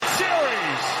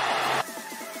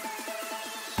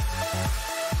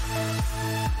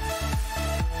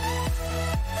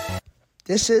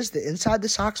This is the Inside the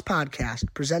Sox podcast,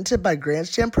 presented by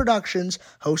Grandstand Productions,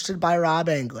 hosted by Rob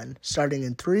Anglin, starting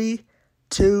in 3,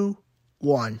 2,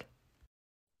 1.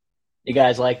 You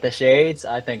guys like the shades?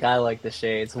 I think I like the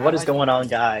shades. What is going on,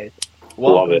 guys?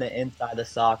 Welcome to Inside the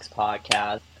Sox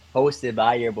podcast, hosted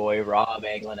by your boy Rob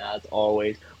Anglin, as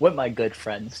always, with my good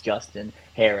friends Justin,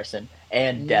 Harrison,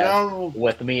 and Dev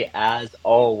with me as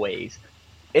always.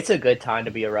 It's a good time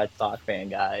to be a Red Sox fan,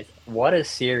 guys. What a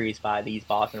series by these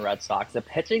Boston Red Sox. The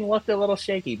pitching looked a little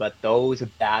shaky, but those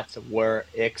bats were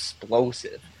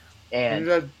explosive. And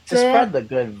to spread the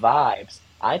good vibes,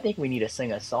 I think we need to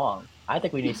sing a song. I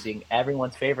think we need to sing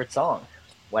everyone's favorite song.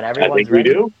 When everyone's ready,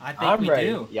 we do. I'm ready.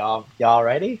 Do. Y'all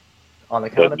ready? On the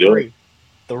count of three.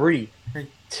 3,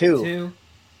 2,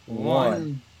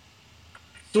 1.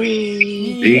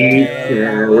 Sweet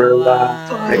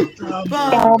Caroline.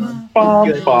 Bum,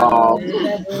 bum, bum.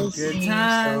 Good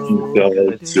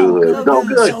times. So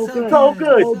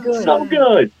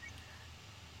good.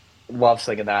 Love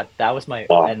singing that. That was my,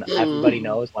 and everybody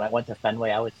knows when I went to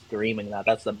Fenway, I was screaming that.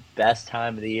 That's the best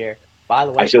time of the year. By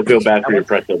the way, I still feel bad for your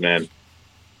pretzel, man.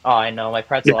 Oh, I know. My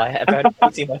pretzel, I had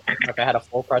a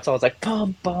full pretzel. I was like,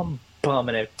 bum, bum, bum,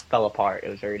 and it fell apart. It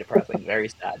was very depressing, very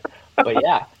sad. But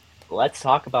yeah, let's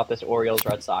talk about this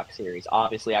Orioles-Red Sox series.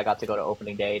 Obviously, I got to go to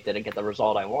opening day. Didn't get the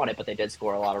result I wanted, but they did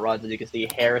score a lot of runs. As you can see,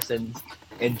 Harrison's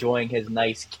enjoying his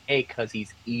nice cake because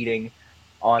he's eating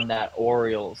on that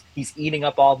Orioles. He's eating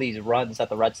up all these runs that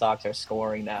the Red Sox are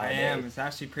scoring now. I am. It's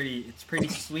actually pretty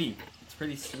sweet. It's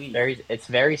pretty sweet. It's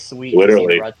very sweet Literally.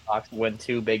 to see the Red Sox win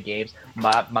 2 big games.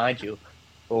 Mind you,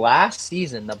 last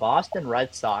season, the Boston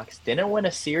Red Sox didn't win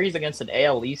a series against an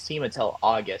AL East team until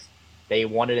August. They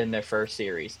won it in their first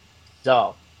series.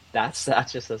 So that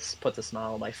just puts a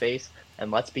smile on my face. And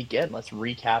let's begin. Let's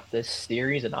recap this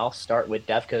series, and I'll start with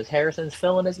Def because Harrison's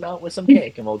filling his mouth with some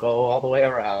cake, and we'll go all the way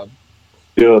around.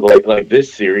 Dude, like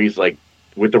this series, like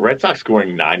with the Red Sox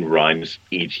scoring 9 runs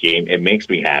each game, it makes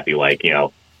me happy. Like,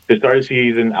 to start the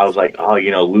season, I was like,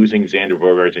 losing Xander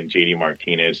Bogaerts and JD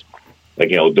Martinez,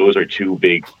 those are 2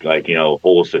 big,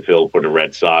 holes to fill for the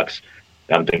Red Sox.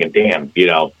 And I'm thinking, damn,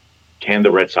 can the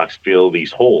Red Sox fill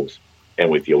these holes? And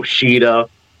with Yoshida,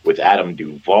 with Adam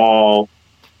Duvall,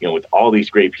 with all these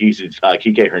great pieces,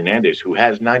 Kike Hernandez, who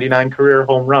has 99 career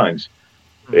home runs,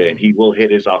 and he will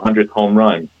hit his 100th home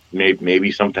run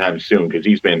maybe sometime soon because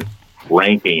he's been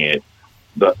ranking it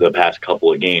the past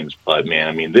couple of games. But, man,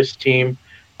 I mean, this team,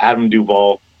 Adam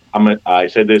Duvall, I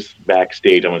said this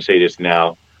backstage, I'm going to say this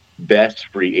now, best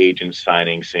free agent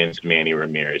signing since Manny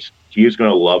Ramirez. He is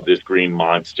going to love this green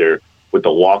monster with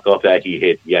the walk-off that he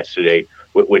hit yesterday,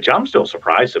 which I'm still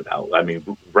surprised about. I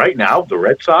mean, right now, the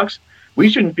Red Sox, we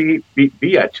shouldn't be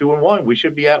at 2-1. We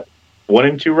should be at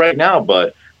 1-2 right now,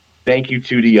 but thank you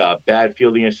to the bad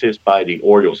fielding assist by the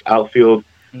Orioles outfield.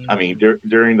 I mean,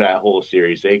 during that whole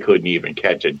series, they couldn't even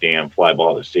catch a damn fly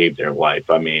ball to save their life.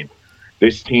 I mean,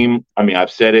 this team,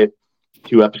 I've said it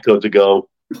 2 episodes ago,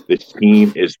 this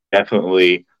team is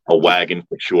definitely a wagon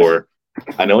for sure.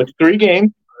 I know it's 3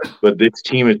 games, but this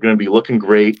team is going to be looking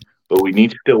great, but we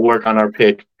need to still work on our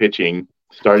pitching,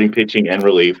 starting pitching and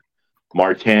relief.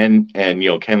 Martin and,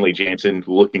 Kenley Jansen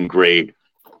looking great.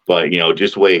 But,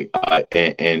 just wait.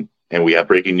 And we have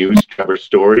breaking news. Trevor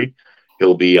Story,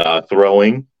 he'll be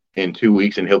throwing in 2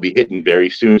 weeks, and he'll be hitting very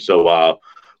soon. So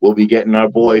we'll be getting our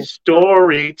boy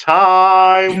Story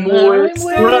time with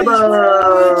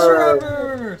Trevor.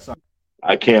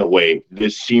 I can't wait.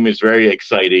 This team is very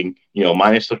exciting.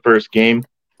 Minus the first game.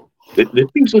 This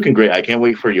team's looking great. I can't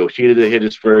wait for Yoshida to hit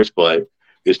his first, but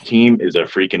this team is a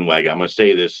freaking wagon. I'm going to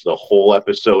say this the whole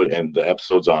episode and the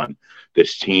episode's on.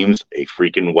 This team's a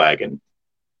freaking wagon.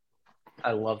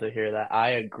 I love to hear that. I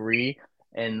agree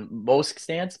in most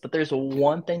stance, but there's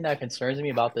one thing that concerns me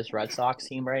about this Red Sox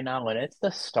team right now, and it's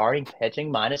the starting pitching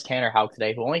minus Tanner Houck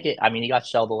today, who he got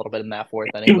shelled a little bit in that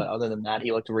 4th inning, but other than that,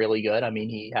 he looked really good. I mean,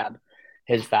 he had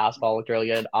his fastball looked really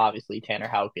good. Obviously, Tanner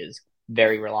Houck is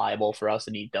very reliable for us,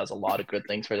 and he does a lot of good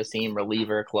things for the team.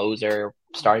 Reliever, closer,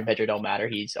 starting pitcher, don't matter.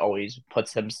 He's always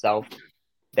puts himself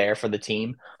there for the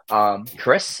team.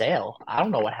 Chris Sale, I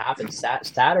don't know what happened.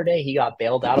 Saturday, he got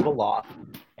bailed out of a loss,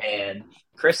 and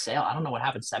Chris Sale, I don't know what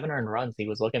happened. 7 earned runs. He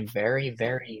was looking very,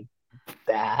 very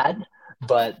bad,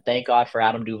 but thank God for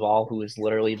Adam Duvall, who is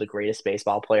literally the greatest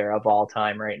baseball player of all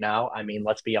time right now. I mean,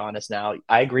 let's be honest now.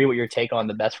 I agree with your take on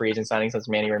the best free agent signing since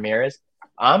Manny Ramirez.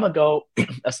 I'm going to go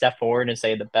a step forward and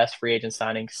say the best free agent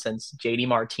signing since JD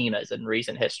Martinez in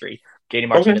recent history. JD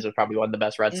Martinez was probably one of the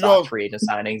best Red Sox free agent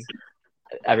signings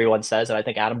everyone says, and I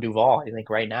think Adam Duvall, I think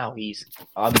right now he's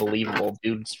unbelievable.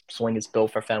 Dude's swing is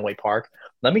built for Fenway Park.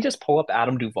 Let me just pull up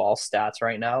Adam Duvall's stats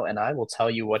right now, and I will tell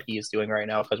you what he is doing right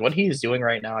now. Because what he is doing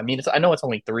right now, I mean, I know it's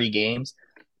only 3 games,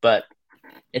 but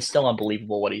it's still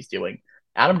unbelievable what he's doing.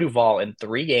 Adam Duvall in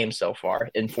 3 games so far,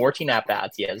 in 14 at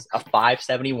bats, he has a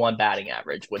 .571 batting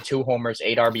average with 2 homers,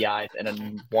 8 RBIs, and a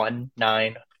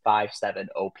 1.957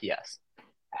 OPS.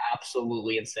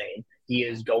 Absolutely insane. He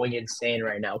is going insane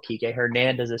right now. Kike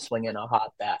Hernandez is swinging a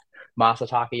hot bat.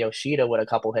 Masataka Yoshida with a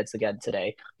couple hits again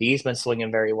today. He's been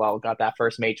swinging very well. Got that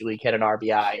first major league hit in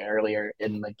RBI earlier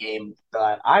in the game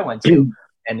that I went to,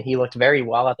 and he looked very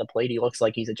well at the plate. He looks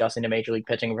like he's adjusting to major league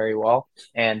pitching very well,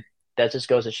 and that just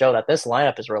goes to show that this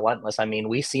lineup is relentless. I mean,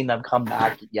 we've seen them come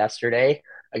back yesterday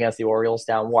against the Orioles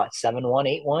down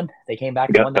 7-1, 8-1. They came back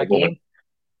and won that game,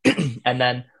 and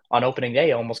then on opening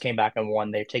day, almost came back and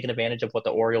won. They've taken advantage of what the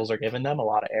Orioles are giving them, a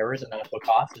lot of errors, and that's what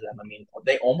cost them. I mean,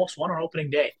 they almost won on opening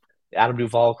day. Adam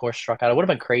Duvall, of course, struck out. It would have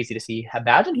been crazy to see.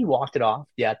 Imagine he walked it off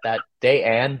that day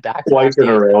and back to back days.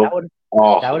 That would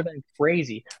have been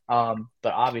crazy. But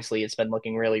obviously, it's been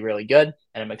looking really, really good,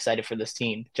 and I'm excited for this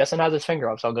team. Justin has his finger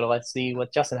up, so I'm going to let's see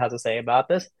what Justin has to say about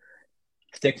this.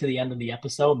 Stick to the end of the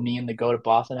episode. Me and the Go to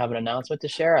Boston have an announcement to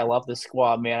share. I love this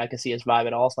squad, man. I can see his vibe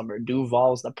at all summer.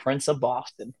 Duvall's the Prince of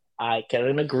Boston. I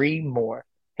couldn't agree more.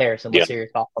 Harrison, what's your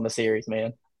thoughts on the series,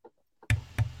 man?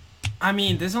 I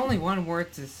mean, there's only one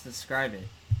word to describe it.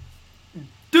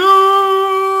 Duval!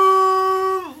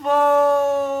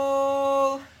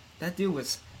 That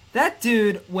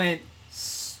dude went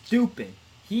stupid.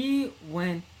 He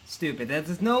went stupid.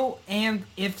 There's no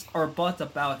ifs or buts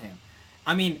about him.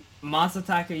 I mean,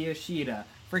 Masataka Yoshida,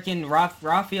 freaking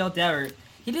Rafael Devers,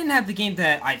 he didn't have the game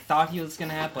that I thought he was going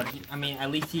to have, but at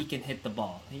least he can hit the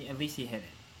ball. At least he hit it.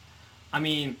 I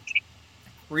mean,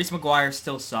 Reese McGuire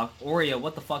still sucked. Oreo,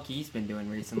 what the fuck he's been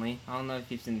doing recently? I don't know if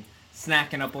he's been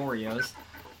snacking up Oreos.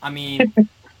 I mean,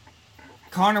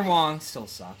 Connor Wong still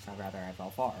sucks. I'd rather have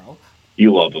Alfaro.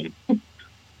 You love him.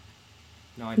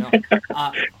 No, I don't.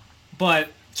 But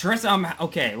Tristan,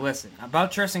 okay, listen.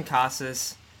 About Tristan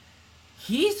Casas,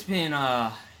 he's been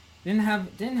didn't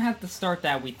have the start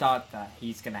that we thought that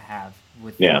he's gonna have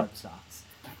with the Red Sox.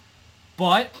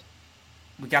 But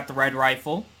we got the red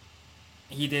rifle.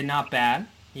 He did not bad.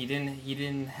 He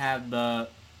didn't have the.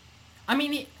 I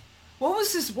mean, what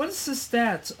is his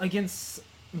stats against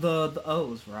the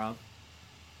O's, Rob?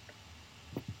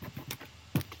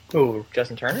 Ooh,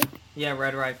 Justin Turner? Yeah,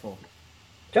 red rifle.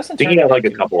 Justin I think Turner he had like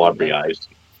a couple RBIs.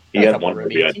 He had one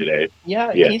RBI today.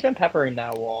 Yeah, he's been peppering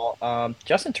that wall.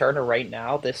 Justin Turner right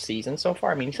now this season so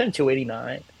far, I mean, he's in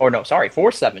 289. Or no, sorry,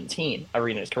 417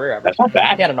 in his career average. That's not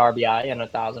bad. He had an RBI and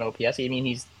 1,000 OPS. I mean,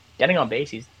 he's getting on base.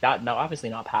 He's obviously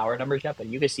not power numbers yet, but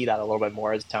you can see that a little bit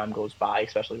more as time goes by,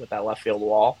 especially with that left field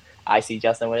wall. I see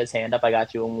Justin with his hand up. I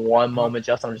got you in one moment,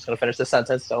 Justin. I'm just going to finish the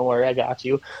sentence. Don't worry, I got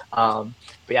you. But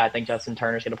yeah, I think Justin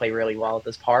Turner's going to play really well at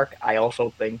this park. I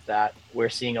also think that we're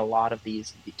seeing a lot of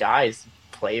these guys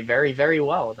play very, very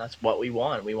well. And that's what we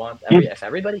want. We want if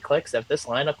everybody clicks, if this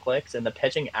lineup clicks and the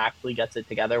pitching actually gets it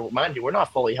together. Mind you, we're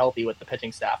not fully healthy with the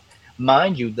pitching staff.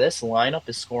 Mind you, this lineup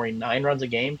is scoring 9 runs a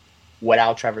game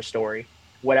without Trevor Story.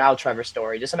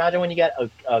 Just imagine when you get an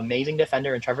amazing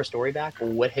defender and Trevor Story back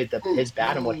with his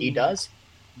bat and what he does.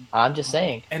 I'm just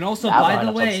saying. And also, by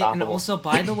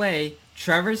the way,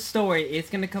 Trevor Story is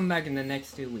going to come back in the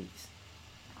next 2 weeks.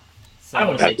 So, I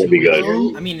want to say 2 weeks.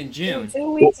 I mean, in June.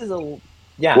 2 weeks is a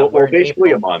we're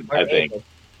basically a month, I think.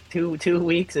 2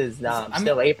 weeks is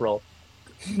still April.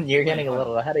 You're getting a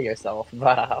little ahead of yourself.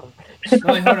 But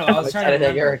wait, hold on. I was trying to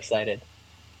remember. You're excited.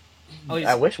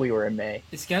 I wish we were in May.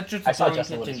 It's scheduled to start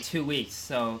in 2 weeks,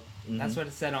 so that's what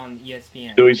it said on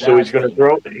ESPN. So he's going to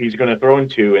throw. He's going to throw in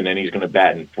 2, and then he's going to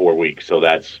bat in 4 weeks. So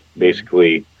that's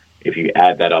basically, if you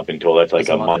add that up until that's like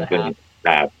a month and a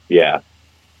half. Yeah.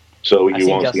 So you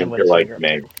won't see him till like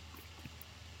May.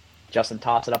 Justin,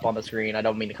 toss it up on the screen. I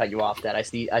don't mean to cut you off. That I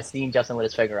seen Justin with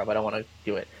his finger up. I don't want to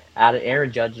do it.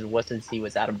 Aaron Judge was since he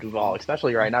was Adam Duvall,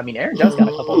 especially right now. I mean, Aaron Judge's got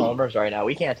a couple homers right now.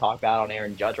 We can't talk bad on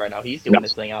Aaron Judge right now. He's doing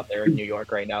his thing out there in New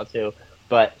York right now too.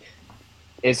 But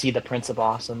is he the Prince of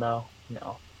Boston though?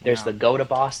 No. There's the Go to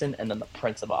Boston and then the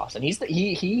Prince of Boston. He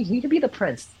can be the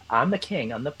Prince. I'm the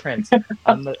king. I'm the Prince.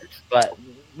 But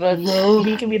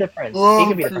he can be the Prince. He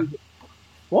can be the Prince.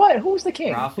 What? Who's the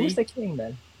king? Rafi? Who's the king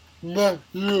then? Not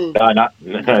you.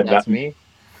 That's me.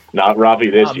 Not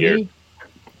Rafi this year. Me?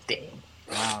 Dang.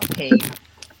 Wow. King.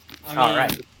 All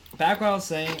right. Back what I was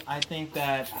saying, I think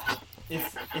that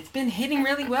it's been hitting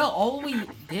really well. All we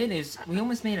did is we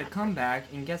almost made a comeback,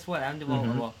 and guess what? Adam Duvall,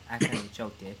 well, accidentally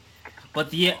choked it.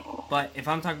 But if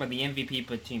I'm talking about the MVP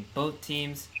between both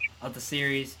teams of the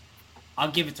series,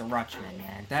 I'll give it to Rutschman,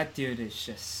 man. That dude is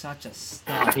just such a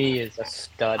stud. He is a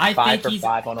stud. I 5 think for he's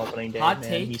 5 on opening day, hot man.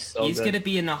 take. He's so He's good. gonna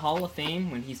be in the Hall of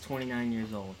Fame when he's 29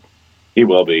 years old. He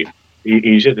will be.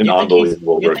 He's just an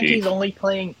unbelievable You rookie. think he's only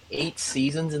playing 8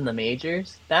 seasons in the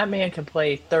majors? That man can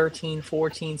play 13,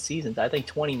 14 seasons. I think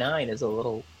 29 is a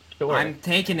little short. I'm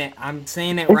taking it. I'm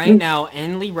saying it right now.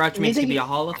 Adley Rutschman's gonna be a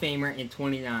Hall of Famer in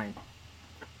 29.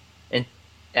 And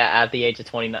at the age of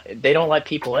 29, they don't let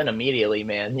people in immediately,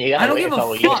 man. You gotta I don't wait give a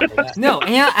couple a years fuck. for that. No,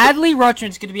 Adley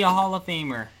Rutschman's gonna be a Hall of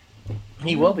Famer.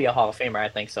 He will be a Hall of Famer, I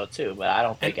think so too. But I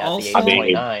don't think And at the age also- of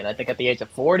 29. I think at the age of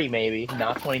 40, maybe,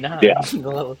 not 29. Yeah.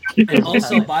 And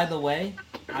also, by the way,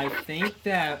 I think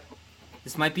that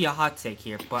this might be a hot take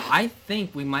here, but I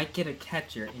think we might get a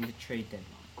catcher in the trade deadline.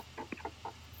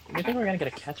 You think we're gonna get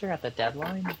a catcher at the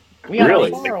deadline? We got Really?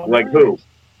 Alfaro Like and who?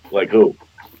 Like who?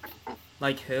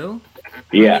 Like who?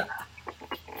 Yeah. I mean,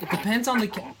 it depends on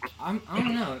the. I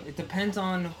don't know. It depends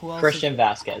on who else. Christian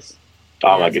Vasquez.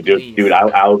 Oh my Yes, god, please. dude!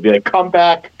 I would be like, come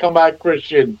back,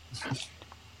 Christian.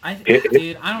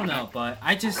 Dude, I don't know, but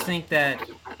I just think that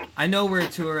I know we're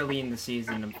too early in the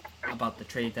season about the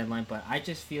trade deadline, but I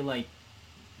just feel like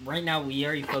right now we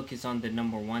already focus on the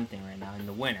number one thing right now in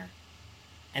the winner,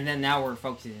 and then now we're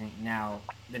focusing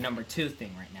the number two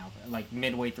thing right now, like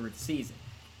midway through the season.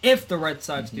 If the Red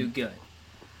Sox do good,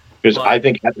 Because I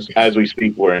think as we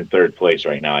speak, we're in third place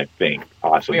right now. I think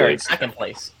possibly. We are in second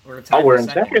place. we're tied We're for in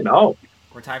second. second. Oh,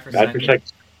 We're tied for that's second,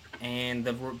 and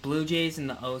the Blue Jays and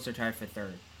the O's are tied for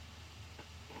third.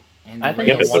 And the I think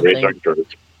yeah, the but one the Rays thing- aren't third.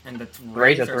 and the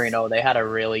Rays Rays are 3-0. They had a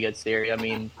really good series. I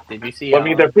mean, did you see? Well, I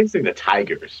mean, they're facing the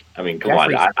Tigers. I mean, come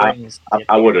on.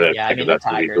 I would have expected that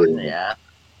to be three. Yeah.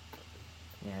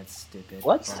 Yeah, it's stupid.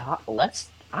 Let's but- talk.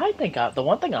 I think the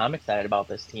one thing I'm excited about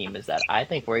this team is that I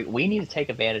think we need to take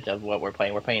advantage of what we're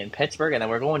playing. We're playing in Pittsburgh, and then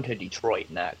we're going to Detroit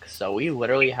next. So we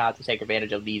literally have to take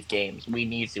advantage of these games. We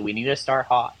need to start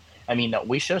hot. I mean,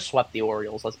 we should have swept the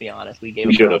Orioles. Let's be honest. We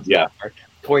should have, yeah.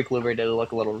 Corey Kluber did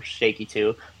look a little shaky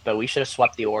too, but we should have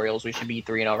swept the Orioles. We should be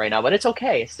 3-0 right now, but it's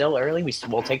okay. It's still early.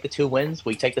 We'll take the 2 wins.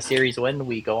 We take the series win.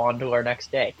 We go on to our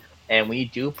next day, and we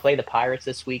do play the Pirates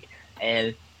this week.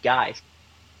 And guys,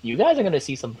 you guys are going to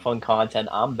see some fun content.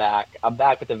 I'm back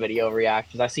with the video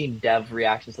reactions. I've seen Dev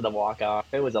reactions to the walk-off.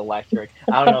 It was electric.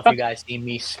 I don't know if you guys see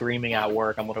me screaming at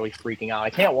work. I'm literally freaking out. I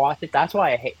can't watch it. That's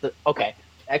why I hate okay,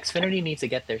 Xfinity needs to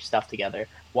get their stuff together.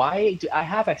 Why do I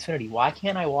have Xfinity? Why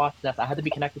can't I watch that? I had to be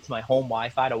connected to my home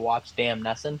Wi-Fi to watch damn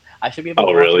Nesson. I should be able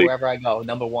to watch it wherever I go,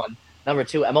 number one. Number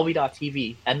two,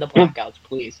 MLB.TV. End the blackouts,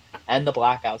 please. End the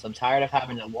blackouts. I'm tired of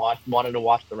having to wanted to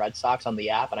watch the Red Sox on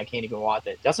the app, and I can't even watch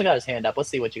it. Justin got his hand up. Let's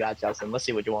see what you got, Justin. Let's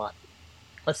see what you want.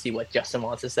 Let's see what Justin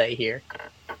wants to say here.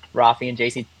 Rafi and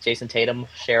Jason Tatum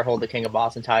hold the King of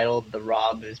Boston title. The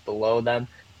Rob is below them.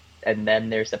 And then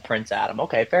there's the Prince Adam.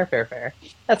 Okay, fair.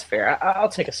 That's fair. I'll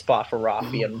take a spot for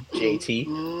Rafi and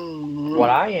JT.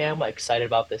 What I am excited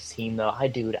about this team, though,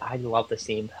 I love this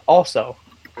team. Also,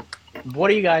 what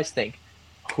do you guys think?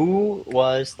 Who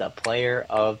was the player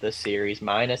of the series,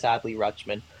 minus Adley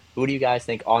Rutschman? Who do you guys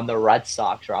think on the Red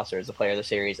Sox roster is the player of the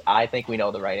series? I think we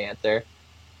know the right answer.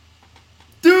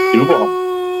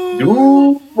 Duval.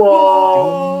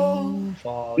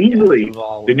 Easily.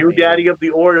 Duval, The new daddy of the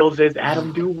Orioles is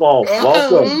Adam Duval.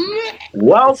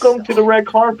 Welcome to the red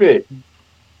carpet.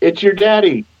 It's your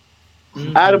daddy,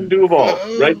 Adam Duval,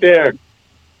 right there.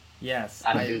 Yes.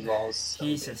 Adam Duval's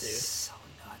He's just so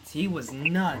nuts. He was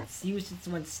nuts. He was just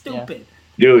went stupid.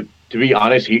 Dude, to be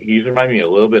honest, he's reminding me a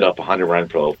little bit of 100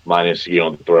 Renfroe, minus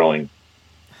the throwing.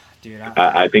 Dude,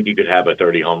 I think he could have a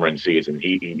 30 home run season.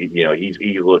 He's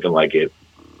looking like it.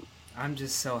 I'm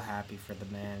just so happy for the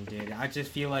man, dude. I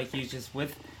just feel like he's just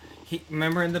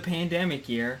remember in the pandemic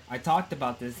year, I talked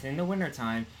about this in the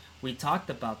wintertime. We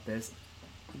talked about this.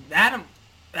 Adam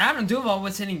Duval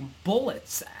was hitting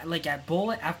bullets, like at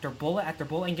bullet after bullet after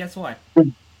bullet, and guess what?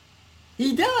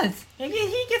 He does. He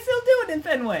can still do it in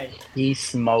Fenway. He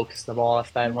smokes the ball at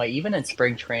Fenway. Even in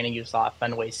spring training, you saw at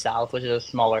Fenway South, which is a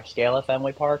smaller scale at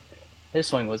Fenway Park. His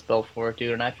swing was built for it,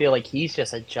 dude, and I feel like he's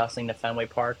just adjusting to Fenway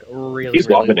Park really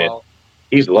loving well. it.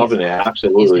 He's loving it,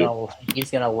 absolutely.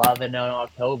 He's gonna love it in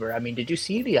October. I mean, did you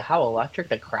see how electric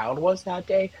the crowd was that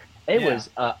day? It was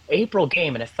April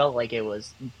game, and it felt like it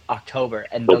was October.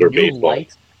 And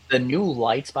the new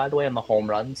lights, by the way, on the home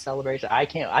run celebration.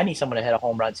 I need someone to hit a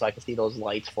home run so I can see those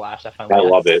lights flash. I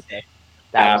love it.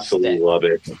 Absolutely love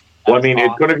it. Well, I mean,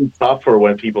 it's going to be tough for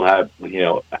when people have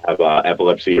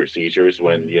epilepsy or seizures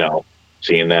when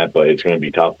seeing that, but it's going to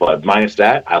be tough. But minus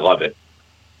that, I love it.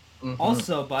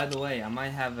 Also, by the way, I might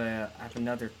have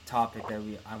another topic that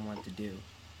I want to do.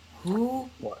 Who,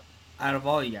 What? out of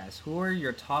all you guys, who are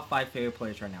your top 5 favorite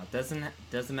players right now?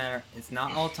 Doesn't matter. It's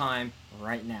not all time.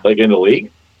 Right now. Like in the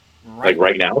league, like Right.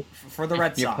 right now. For the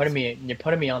Red Sox. You're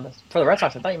putting me on this for the Red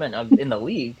Sox. I thought you meant in the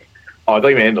league. Oh, I thought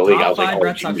you meant in the league. I Top was like, 5 oh,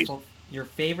 Red Sox. geez. Your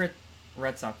favorite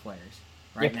Red Sox players.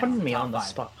 Right You're now. putting me Top on the 5.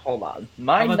 spot. Hold on. How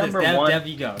My about number this? one. Dev,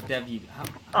 you go. Dev, you.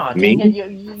 Oh, Me? dang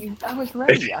it! I was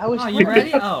ready. I was. Oh, you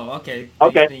ready. ready? Oh, okay.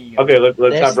 Okay, Then you go. okay.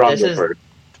 Let's have Rob This go is first.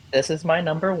 this is my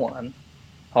number one.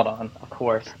 Hold on. Of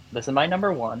course, this is my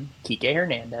number one. Kike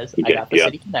Hernandez. I Kike, got the yeah.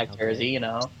 City Connect Okay. jersey.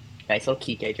 Nice little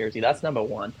Kike jersey. That's number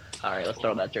one. All right, let's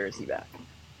throw that jersey back.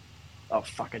 Oh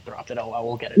fuck! I dropped it. Oh well,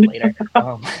 we'll get it later.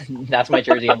 That's my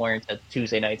jersey I'm wearing to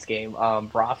Tuesday night's game.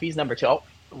 Rafi's number 2. Oh,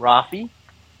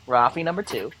 Rafi number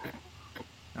 2.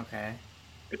 Okay.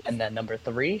 And then number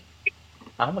 3,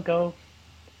 I'm gonna go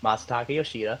Masataka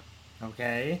Yoshida.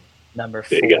 Okay. Number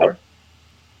There you 4. go.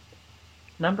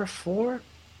 Number 4,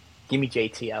 give me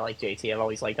JT. I like JT. I've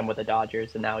always liked him with the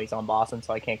Dodgers, and now he's on Boston,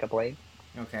 so I can't complain.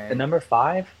 Okay. And number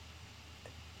 5,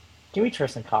 give me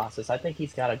Tristan Casas. I think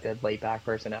he's got a good laid-back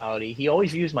personality. He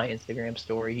always views my Instagram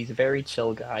story. He's a very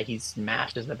chill guy. He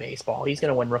smashes the baseball. He's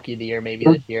gonna win Rookie of the Year maybe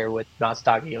this year with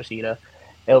Masataka Yoshida.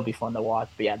 It'll be fun to watch.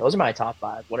 But yeah, those are my top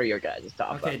 5. What are your guys'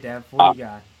 top 5? Okay, Dev, what do you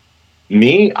got?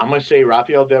 Me, I'm gonna say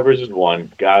Rafael Devers is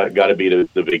one. Got to be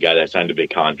the big guy that signed a big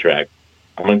contract.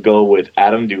 I'm gonna go with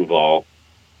Adam Duvall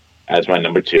as my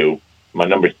number 2. My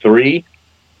number 3,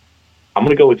 I'm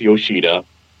gonna go with Yoshida.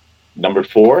 Number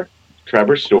 4,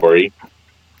 Trevor Story.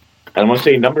 And I'm gonna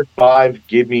say number 5,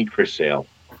 give me Chris Sale.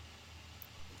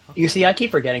 You see, I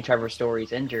keep forgetting Trevor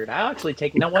Story's injured. I actually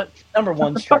take, you know what? Number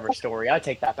 1's Trevor Story. I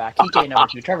take that back. Kike number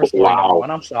 2, Trevor Story Wow. number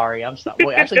 1. I'm sorry.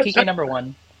 Well, actually, Kike number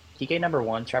 1. Kike number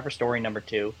 1, Trevor Story number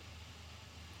 2.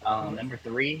 Number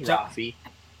 3, Rafi.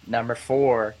 Number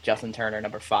 4, Justin Turner.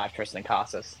 Number 5, Tristan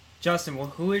Casas. Justin, well,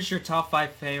 who is your top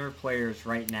 5 favorite players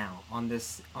right now on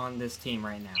this team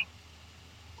right now?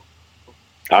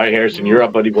 All right, Harrison, you're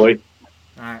up, buddy boy.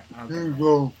 All right. Okay. There you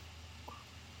go.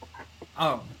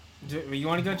 Oh, you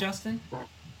want to go, Justin?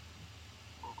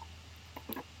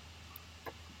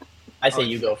 I say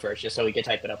you go first, just so we can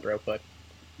type it up real quick.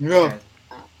 Yeah.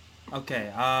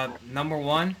 Okay. Number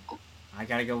 1, I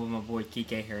gotta go with my boy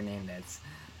Kike Hernandez.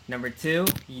 Number 2,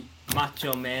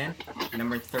 Macho Man.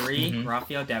 Number 3,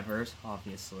 Rafael Devers,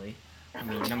 obviously.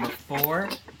 Number 4,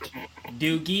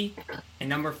 Doogie. And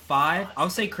number 5, I'll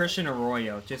say Christian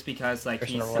Arroyo, just because Christian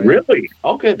he's. Arroyo. Really?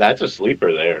 Okay, that's a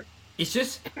sleeper there. It's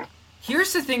just.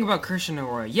 Here's the thing about Christian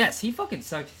Arroyo. Yes, he fucking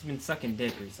sucks. He's been sucking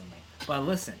dick recently. But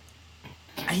listen,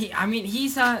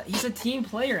 he's a team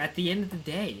player at the end of the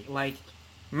day. Like,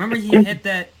 remember he hit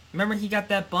that. Remember he got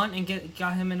that bunt and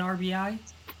got him an RBI.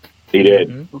 He did.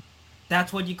 Mm-hmm.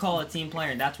 That's what you call a team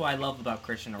player, and that's what I love about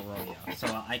Christian Arroyo.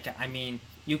 So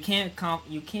you can't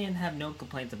have no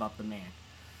complaints about the man.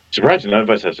 Surprised none of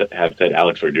us have said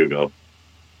Alex Verdugo.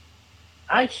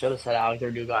 I should have said Alex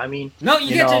Verdugo. No,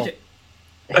 you can't change it.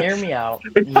 Hear me out.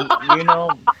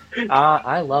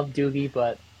 I love Doogie,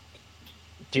 but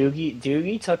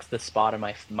Doogie took the spot of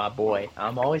my boy.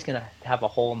 I'm always gonna have a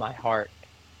hole in my heart.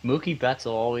 Mookie Betts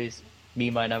will always be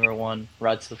my number 1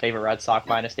 favorite Red Sox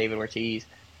minus David Ortiz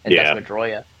and Yeah. Desmond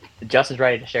Pedroia. Justin's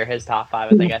ready to share his top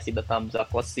 5. I think I see the thumbs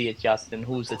up. Let's see it, Justin.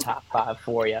 Who's the top 5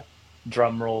 for you?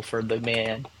 Drum roll for the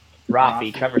man.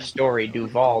 Rafi, Trevor Story,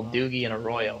 Duvall, Doogie, and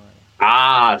Arroyo.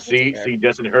 See,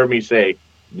 Justin heard me say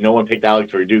no one picked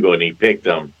Alex Verdugo, and he picked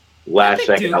him last picked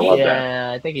second. I Doogie. love that.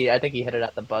 Yeah, I think he hit it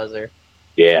at the buzzer.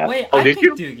 Yeah. Wait, Oh, I did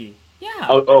you? picked Doogie. Yeah.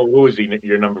 Oh, who was he?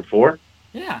 Your number 4?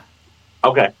 Yeah.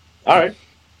 Okay. All right.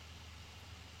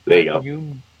 There you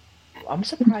go. I'm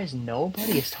surprised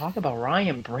nobody is talking about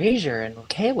Ryan Brazier and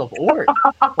Caleb Ort.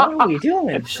 What are we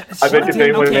doing? I bet if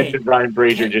anyone Okay. mentioned Brian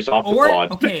Brazier just off the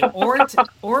pod.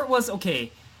 Ort was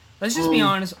okay. Let's just be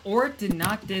honest. Ort did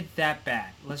not did that bad.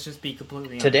 Let's just be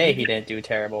completely honest. Today he didn't do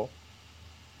terrible.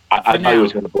 I thought he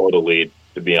was going to blow the lead,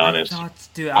 to be honest.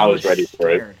 I was ready for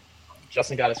it. scared.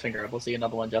 Justin got his finger up. We'll see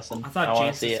another one, Justin. I thought want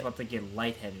James to see was it. about to get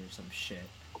lightheaded or some shit.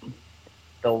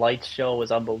 The light show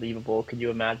was unbelievable. Could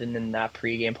you imagine in that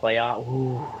pregame playoff?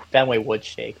 Ooh, Fenway would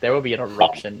shake. There would be an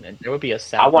eruption, and there would be a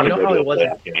sound. I want to you know go how to it a was.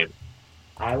 playoff game.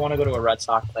 I want to go to a Red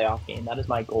Sox playoff game. That is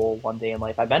my goal one day in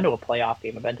life. I've been to a playoff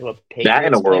game. I've been to a Patriots That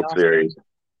and a World playoff Series. game.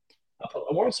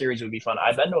 A World Series would be fun.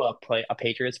 I've been to a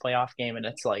Patriots playoff game, and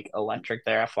it's like electric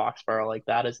there at Foxborough. Like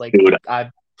that is like Dude.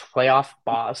 I playoff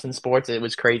Boston sports. It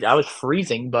was crazy. I was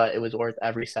freezing, but it was worth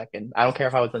every second. I don't care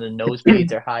if I was in the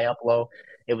nosebleeds or high up low.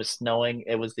 It was snowing.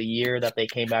 It was the year that they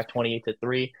came back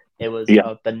 28-3. It was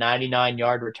Yeah. the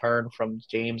 99-yard return from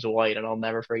James White, and I'll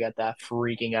never forget that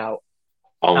freaking out.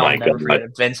 Oh I'll my never God. forget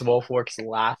Vince Wilfork's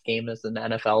last game as an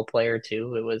NFL player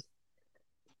too. It was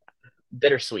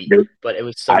bittersweet, but it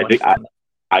was so I much think I, fun.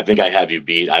 I think I have you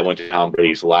beat. I went to Tom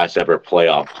Brady's last ever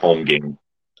playoff home game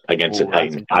against the Ooh, that's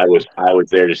Titans. a good one. I was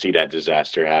there to see that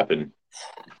disaster happen.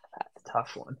 That's a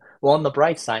tough one. Well, on the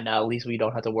bright side now, at least we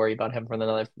don't have to worry about him for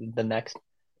the next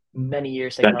many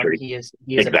years to come. Century. He is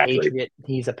a Exactly. patriot.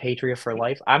 He's a patriot for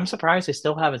life. I'm surprised they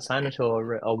still haven't signed him to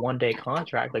a 1-day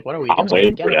contract. Like, what are we I'm doing?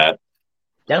 waiting for that.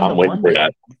 Get him I'm to waiting for 1 day.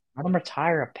 that. Let him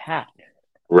retire a Pat.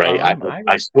 Right. I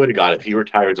I swear to God, if he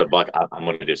retires a Buck, I'm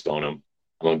going to disown him.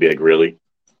 I'm going to be like, really?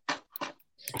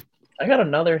 got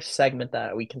another segment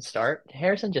that we can start.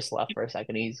 Harrison just left for a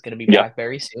second. He's going to be Yeah. back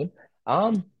very soon.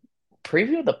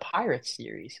 Preview of the Pirates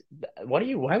series. What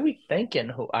are we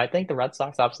thinking? I think the Red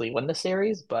Sox obviously win the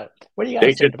series, but what do you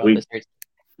guys think about this series?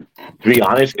 To be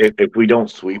honest, if we don't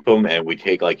sweep them and we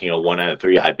take 1 out of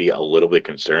 3, I'd be a little bit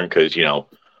concerned because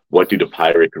what do the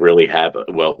Pirates really have?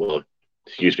 Well,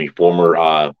 excuse me,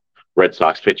 former Red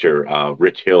Sox pitcher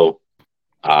Rich Hill.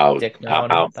 Dick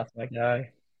Nolan, that's my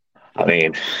guy. I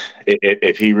mean,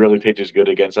 if he really pitches good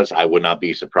against us, I would not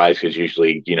be surprised because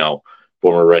usually,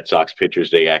 former Red Sox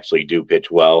pitchers, they actually do pitch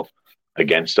well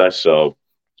against us. So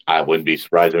I wouldn't be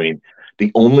surprised. I mean,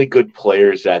 the only good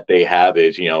players that they have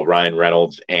is, Ryan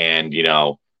Reynolds and,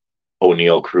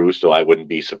 O'Neal Cruz. So I wouldn't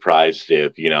be surprised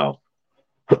if,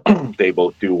 they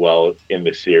both do well in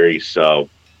the series. So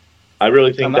I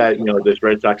really think that, this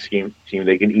Red Sox team,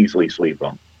 they can easily sweep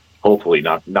them. Hopefully,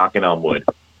 knocking on wood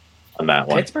on that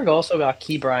one. Pittsburgh also got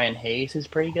Key Brian Hayes, who's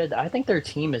pretty good. I think their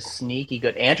team is sneaky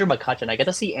good. Andrew McCutchen. I get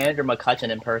to see Andrew McCutchen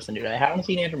in person, dude. I haven't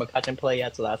seen Andrew McCutchen play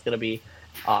yet, so that's going to be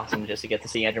awesome just to get to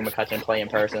see Andrew McCutchen play in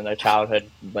person. A childhood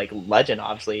legend,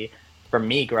 obviously. For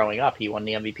me, growing up, he won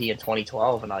the MVP in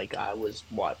 2012, and I was,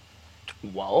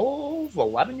 12,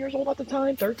 11 years old at the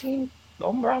time, 13,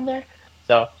 around there.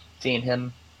 So seeing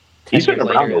him 10 He's been years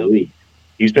around later, the league.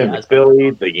 He's been the Philly,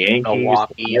 the Yankees,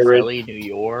 Milwaukee, the Pirates. Philly, New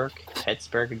York,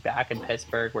 Pittsburgh, back in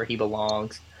Pittsburgh where he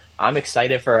belongs. I'm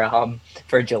excited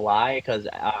for July because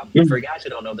for guys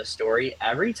who don't know the story,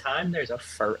 every time there's a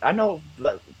I know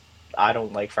I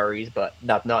don't like furries, but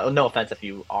no offense if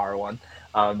you are one.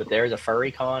 But there's a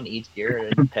furry con each year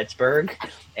in Pittsburgh,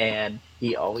 and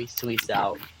he always tweets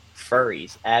out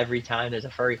furries every time there's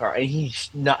a furry car. And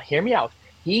hear me out.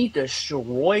 He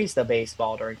destroys the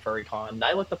baseball during FurryCon.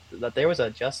 I looked up that there was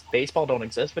a Just Baseball Don't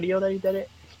Exist video that he did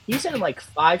it. He's in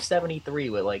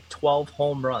 573 with 12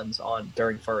 home runs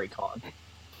during FurryCon.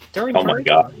 During FurryCon. My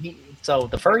God. So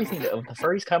the furries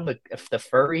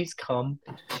come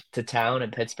to town in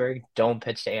Pittsburgh, don't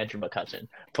pitch to Andrew McCutchen.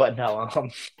 But no,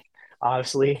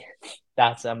 obviously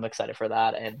I'm excited for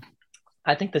that. And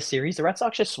I think the series, the Red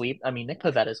Sox should sweep. I mean, Nick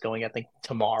Pivetta is going, I think,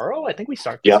 tomorrow. I think we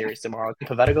start the series tomorrow.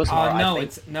 Pivetta goes tomorrow.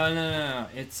 No.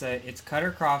 It's Cutter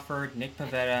Crawford, Nick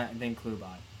Pivetta, and then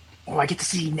Klubat. Oh, I get to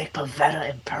see Nick Pivetta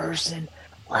in person.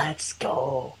 Let's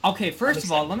go. Okay, first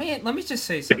of all, let me just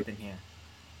say something here.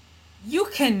 You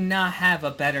cannot have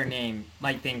a better name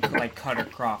than Cutter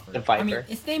Crawford. The Viper. I mean,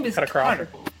 his name is Cutter.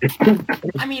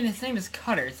 I mean, his name is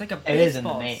Cutter. It's like a baseball. It is in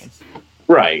the name.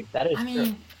 Right. That is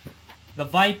true. The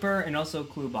Viper and also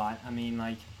Klubat. I mean,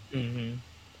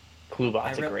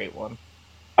 Klubat's a great one.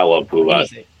 I love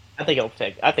Klubat. I think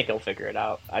he'll figure it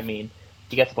out. I mean,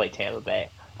 he gets to play Tampa Bay.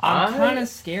 I'm kind of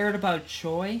scared about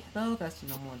Choi, though. That's the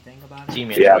number one thing about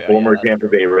it. Former Tampa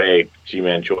Bay Ray,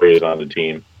 G-Man Choi is on the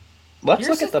team. Let's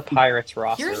look at the Pirates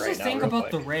roster right now. Here's the thing about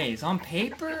the Rays. On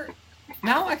paper,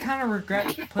 now I kind of regret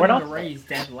putting the Rays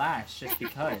dead last just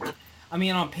because. I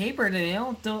mean, on paper, they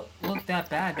don't look that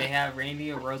bad. They have Randy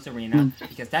Rosarina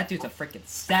because that dude's a freaking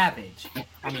savage.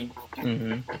 I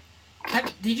mean,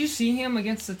 did you see him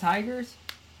against the Tigers?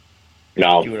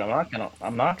 No, dude, I'm not gonna.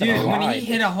 Dude, when he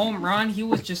hit a home run, he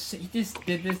just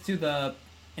did this to the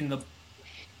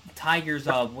Tigers.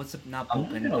 What's it? Not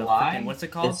bullpen. What's it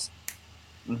called?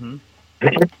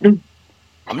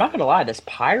 I'm not gonna lie, this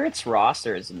Pirates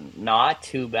roster is not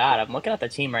too bad. I'm looking at the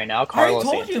team right now. Carlos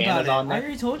Santana's on there. I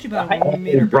already told you about it when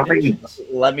we made our predictions.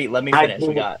 Let me finish.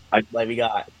 We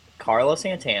got Carlos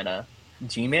Santana,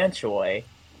 G-Man Choi,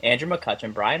 Andrew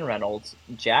McCutchen, Brian Reynolds,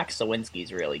 Jack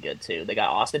Sawinski's really good too. They got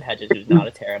Austin Hedges, who's not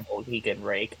a terrible. He can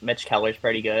rake. Mitch Keller's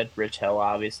pretty good. Rich Hill,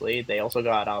 obviously. They also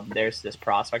got there's this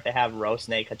prospect they have,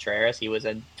 Rosne Contreras. He was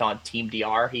on Team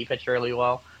DR. He pitched really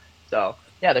well. So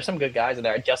yeah, there's some good guys in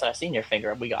there. Justin, I've seen your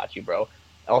finger up. We got you, bro.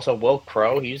 Also, Will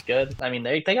Crow, he's good. I mean,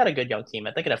 they got a good young team.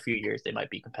 I think in a few years they might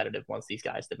be competitive once these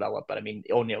guys develop. But I mean,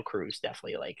 O'Neal Cruz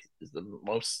definitely is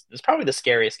probably the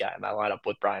scariest guy in that lineup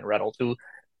with Brian Reynolds, who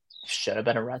should have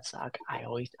been a Red Sox. I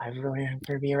really want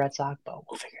to be a Red Sox, but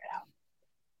we'll figure it out.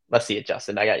 Let's see it,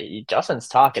 Justin. Justin's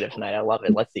talkative tonight. I love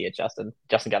it. Let's see it, Justin.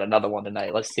 Justin got another one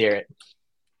tonight. Let's hear it.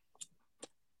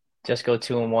 Just go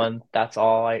 2-1. That's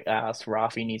all I ask.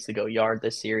 Rafi needs to go yard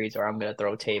this series, or I'm gonna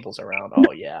throw tables around.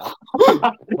 Oh yeah.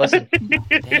 Listen,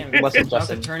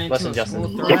 Justin. Listen, Justin.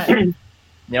 You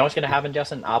know what's gonna happen,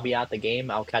 Justin? I'll be at the game.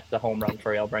 I'll catch the home run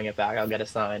for you. I'll bring it back. I'll get it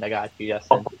signed. I got you,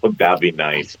 Justin. Oh, that'd be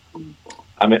nice.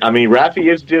 I mean,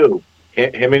 Rafi is due.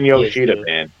 Him and Yoshida,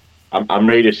 man. I'm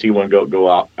ready to see one go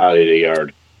out of the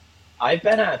yard. I've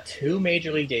been at 2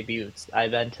 major league debuts.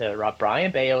 I've been to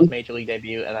Brian Bayo's major league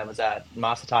debut, and I was at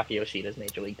Masataka Yoshida's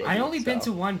major league debut. I only been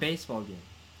to one baseball game,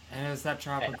 and it was at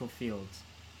Tropical Fields.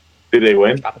 Did they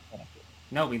win?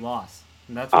 No, we lost.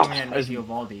 And that's when we had Nicky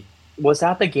Eovaldi. Was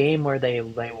that the game where they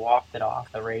walked it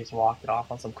off? The Rays walked it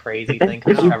off on some crazy thing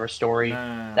because Trevor Story,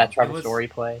 that Trevor Story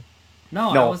play. I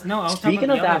was talking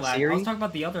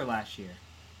about the other last year.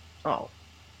 Oh,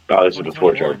 this is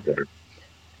before Trevor.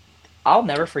 I'll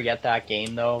never forget that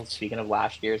game, though. Speaking of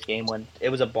last year's game, when it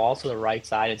was a ball to the right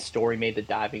side and Story made the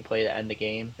diving play to end the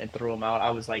game and threw him out. I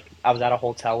was at a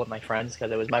hotel with my friends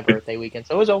because it was my birthday weekend,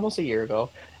 so it was almost a year ago.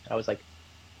 I was like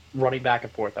running back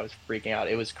and forth. I was freaking out.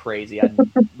 It was crazy. I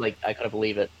couldn't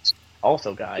believe it.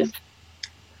 Also, guys,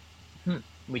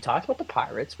 we talked about the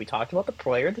Pirates. We talked about the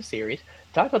player of the series.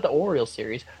 We talked about the Orioles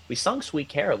series. We sung "Sweet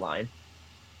Caroline."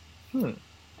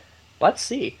 Let's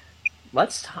see.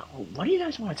 Let's talk. What do you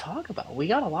guys want to talk about? We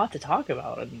got a lot to talk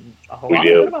about, and a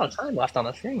good amount of time left on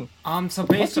the thing. So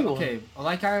basically,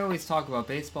 like I always talk about,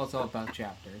 baseball's all about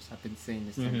chapters. I've been saying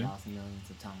this 10,000 millions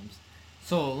of times.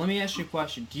 So let me ask you a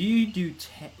question: do you do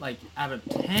out of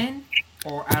 10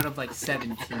 or out of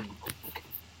 17?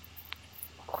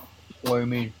 What do you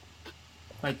mean?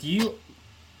 Do you?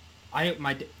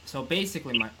 So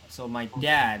basically, my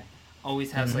dad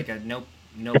always has a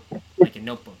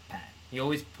notebook pad. He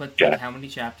always puts how many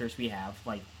chapters we have.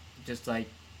 Right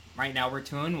now we're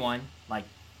 2-1. I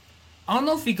don't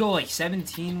know if we go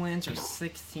 17 wins or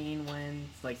 16 wins.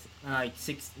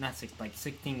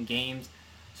 16 games.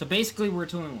 So basically we're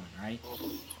 2-1, right?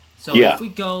 So if we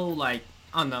go I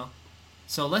don't know.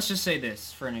 So let's just say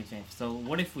this for an example. So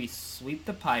what if we sweep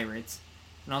the Pirates?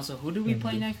 And also, who do we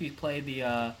play next? We play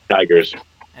the Tigers.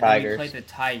 And then we play the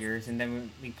Tigers, and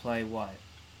then we play what?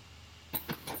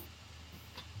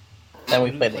 Then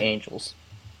we play the Angels.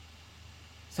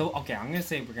 So, okay, I'm going to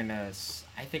say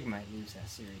I think we might lose that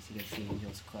series against the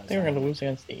Angels. I think we're going to lose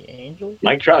against the Angels?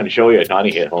 Mike Trout and Shohei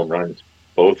Ohtani hit home runs,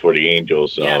 both for the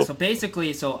Angels. So. Yeah, so basically,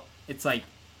 it's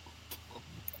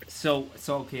So,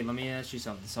 okay, let me ask you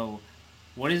something. So,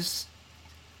 what is...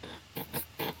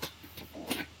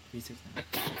 3, 6,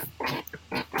 9.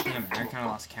 Damn it, I kind of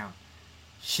lost count.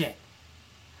 Shit.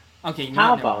 Okay,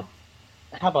 How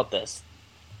about this?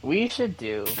 We should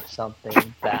do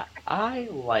something that I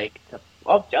like to...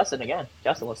 Oh, Justin again.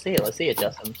 Justin, let's see it,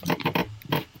 Justin.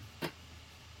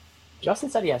 Justin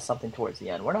said he has something towards the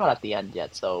end. We're not at the end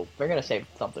yet, so we're going to save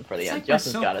something for the end.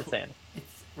 Justin's got it in.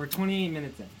 We're 28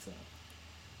 minutes in, so...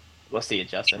 We'll see it,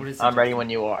 Justin. I'm ready when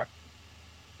you are.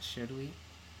 Should we?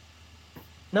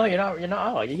 No, you're not.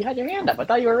 Oh, you had your hand up. I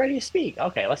thought you were ready to speak.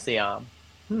 Okay, let's see.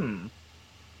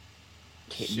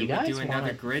 Should you guys do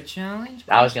another grid challenge?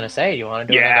 I was gonna say, you want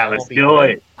to do another? Yeah, let's do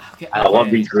it. Okay, I love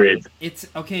these grids. It's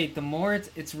okay. The more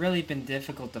it's really been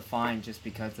difficult to find, just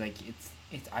because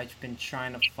I've been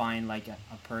trying to find a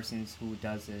person who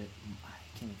does it.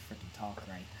 I can't even freaking talk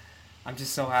right. I'm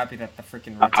just so happy that the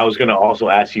freaking. I was gonna also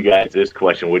ask you guys this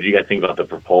question: what do you guys think about the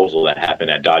proposal that happened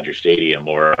at Dodger Stadium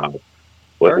or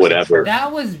whatever?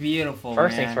 That was beautiful.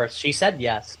 First thing first, she said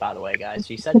yes. By the way, guys,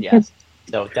 she said yes.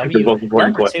 So he had a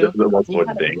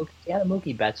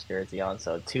Mookie Betts jersey on,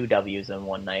 so 2 W's in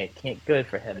one night. Good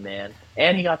for him, man.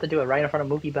 And he got to do it right in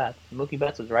front of Mookie Betts. Mookie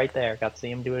Betts was right there. Got to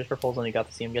see him do his proposal, and you got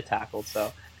to see him get tackled.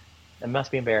 So it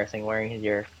must be embarrassing wearing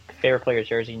your favorite player's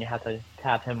jersey, and you have to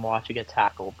have him watch you get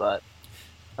tackled. But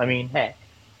I mean, hey,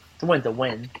 the win's a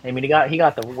win. I mean, he got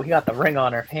the ring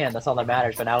on her hand. That's all that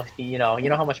matters. But now, you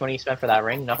know how much money he spent for that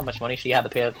ring. You know how much money she had to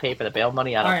pay for the bail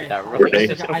money. I don't think that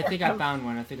really. I think I found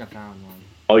one.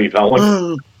 Oh, you found one?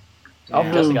 Oh,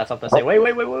 yeah. Justin got something to say.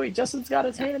 Wait. Justin's got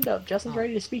his hand up. Justin's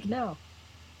ready to speak now.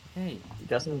 Hey,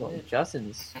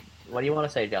 Justin's. What do you want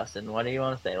to say, Justin? What do you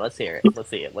want to say? Let's hear it. Let's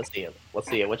see it. What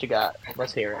you got?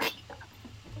 Let's hear it.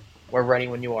 We're ready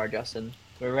when you are, Justin.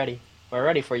 We're ready. We're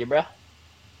ready for you, bruh.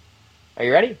 Are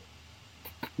you ready?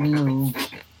 No.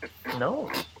 No.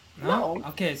 No?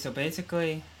 Okay, so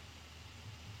basically...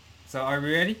 So are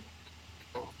we ready?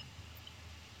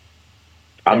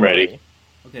 I'm Yeah, we're ready.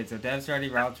 Okay, so Dev's ready,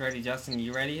 Rob's ready, Justin,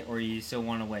 you ready? Or you still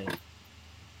want to wait?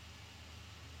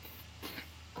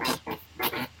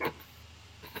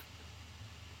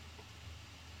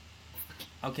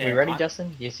 Okay. We ready,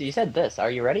 Justin? You said this.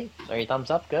 Are you ready? Are you thumbs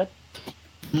up? Good.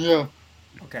 Yeah.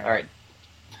 Okay. All right,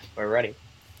 we're ready.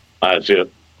 That's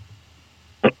it.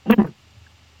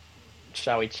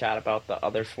 Shall we chat about the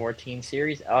other 14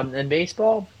 series in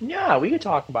baseball? Yeah, we could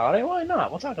talk about it. Why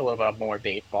not? We'll talk a little bit more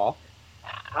baseball.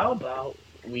 How about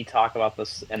we talk about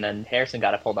this? And then Harrison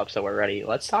got it pulled up, so we're ready.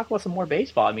 Let's talk about some more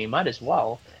baseball. I mean, might as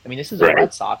well. I mean, this is a Right.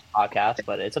 Red Sox podcast,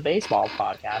 but it's a baseball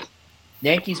podcast.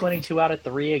 Yankees winning 2 out of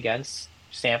 3 against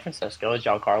San Francisco.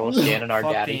 Giancarlo Stanton, our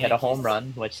Fuck daddy, the hit a home Yankees.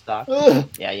 run, which sucked.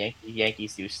 Yeah,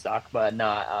 Yankees do suck, but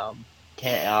not.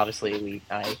 Can't obviously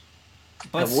I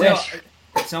But still, wish.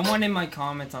 someone in my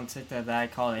comments on TikTok that I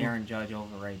called Aaron Judge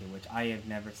overrated, which I have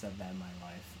never said that in my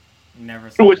life. Never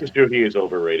said Which is that. true. He is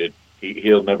overrated.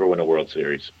 He'll never win a World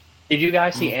Series. Did you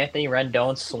guys see Anthony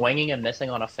Rendon swinging and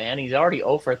missing on a fan? He's already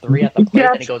 0 for 3 at the plate,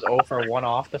 Yes. and he goes 0 for 1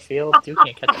 off the field. Dude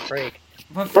can't catch a break.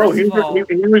 But Bro, first he of all,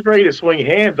 was ready to swing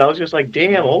hands. I was just like,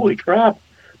 damn, holy crap.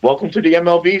 Welcome to the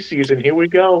MLB season. Here we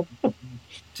go.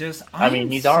 I mean,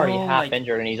 he's already half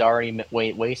injured, and he's already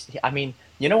wasted. I mean,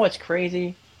 you know what's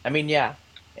crazy? I mean, yeah,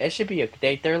 it should be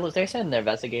they're saying they're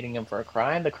investigating him for a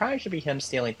crime. The crime should be him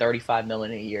stealing $35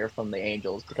 million a year from the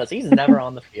Angels because he's never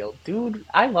on the field. Dude,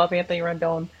 I love Anthony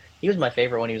Rendon. He was my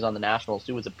favorite when he was on the Nationals.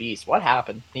 Dude was a beast. What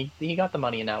happened? He got the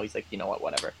money, and now he's like, you know what,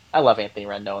 whatever. I love Anthony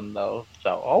Rendon though,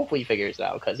 so hopefully he figures it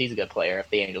out because he's a good player. If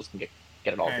the Angels can get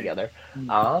it all together,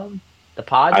 the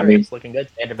Padres looking good.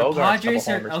 Xander the Bogaerts, Padres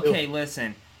are couple homers, okay. too.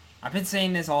 Listen, I've been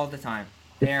saying this all the time.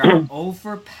 They are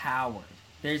overpowered.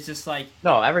 There's just like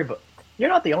No, everybody. You're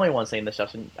not the only one saying this,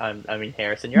 Justin. I mean,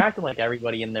 Harrison. You're acting like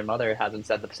everybody and their mother hasn't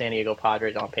said the San Diego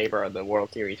Padres on paper are the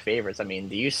World Series favorites. I mean,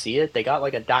 do you see it? They got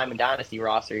like a Diamond Dynasty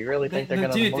roster. You really think they're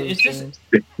going to lose teams?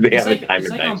 They it's have like, a Diamond it's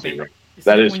like Dynasty. it's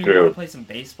That like is when true. you want to play some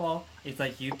baseball. It's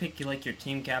like you pick like your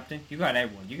team captain. You got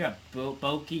everyone. You got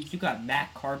Bokey. You got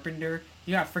Matt Carpenter.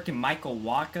 You got freaking Michael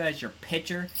Waka as your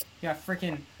pitcher. You got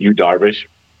freaking You Darvish.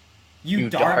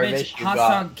 You Darvish, Darvish, you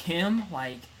Hassan Kim,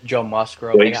 like Joe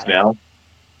Musgrove. Blake Snell.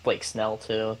 Blake Snell,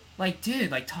 too. like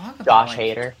dude, like talk about Josh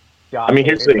like, Hader. I mean,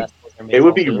 here's the thing. It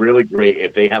would be really great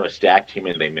if they have a stacked team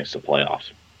and they miss the playoffs.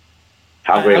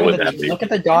 How great would that be? Look at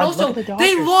the And Dodgers. also, Look at the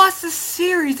they Dodgers. lost the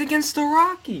series against the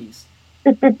Rockies.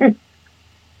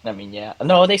 I mean, yeah.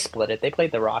 No, they split it. They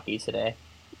played the Rockies today.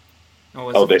 They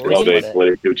split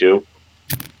it 2-2.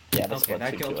 Yeah, they Okay, split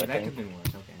that 2-2, could I think. be worse.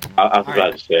 Okay. I was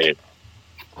about to say.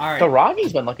 All right. The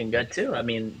Rockies been looking good too. I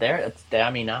mean, who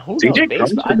knows? CJ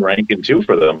Cron's been ranking too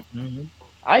for them. Mm-hmm.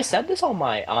 I said this on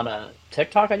a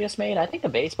TikTok I just made. I think the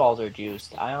baseballs are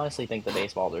juiced. I honestly think the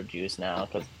baseballs are juiced now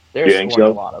because they're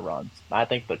scoring a lot of runs. I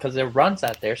think because the runs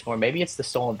that they're scoring, maybe it's the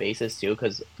stolen bases too.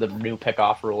 Because the new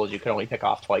pickoff rule is you can only pick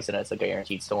off twice, and it's a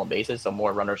guaranteed stolen bases. So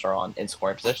more runners are in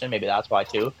scoring position. Maybe that's why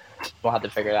too. We'll have to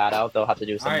figure that out. They'll have to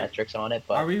do some metrics on it.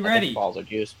 But are we I ready? think the balls are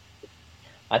juiced.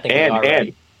 I think we are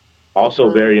ready. Also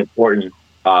very important,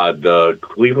 the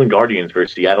Cleveland Guardians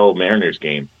versus Seattle Mariners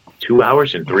game, 2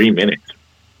 hours and 3 minutes.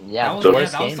 Yeah, the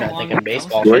worst game I think in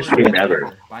baseball. Worst game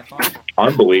ever.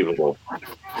 Unbelievable.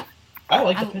 I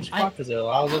like the pitch clock because it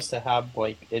allows us to have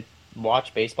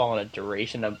watch baseball in a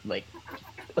duration of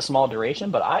a small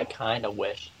duration. But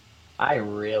I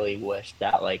really wish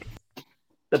that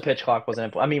the pitch clock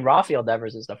wasn't. I mean, Rafael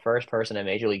Devers is the first person in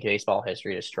Major League Baseball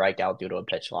history to strike out due to a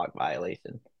pitch clock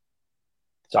violation.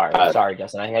 Sorry,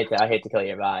 Justin. I hate to kill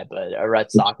your vibe, but a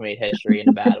Red Sox made history in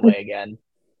a bad way again.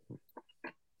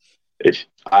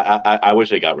 I wish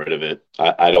they got rid of it.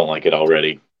 I don't like it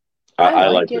already. I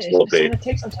like this little bit. It's gonna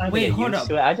take some time Wait, to get hold used up.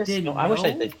 to it. I wish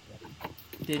I did.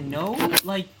 Did no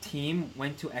team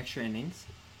went to extra innings?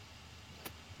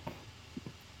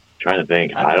 Trying to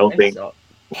think. I don't think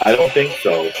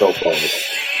so. So far.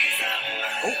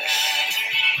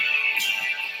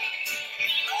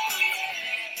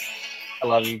 I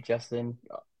love you, Justin,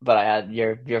 but I had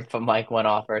your mic went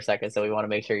off for a second, so we want to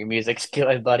make sure your music's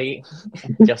good, buddy.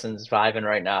 Justin's vibing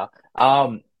right now.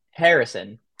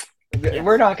 Harrison,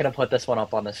 we're not gonna put this one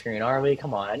up on the screen, are we?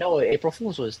 Come on, I know April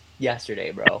Fool's was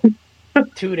yesterday, bro.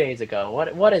 2 days ago.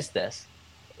 What is this?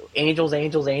 Angels. Come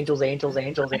on,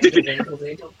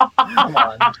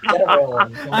 get a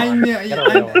rolling.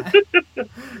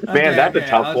 Man, that's a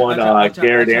tough one.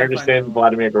 Garrett Anderson,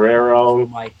 Vladimir Guerrero,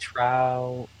 Mike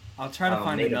Trout. I'll try to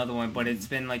find another one, but it's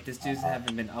been this dudes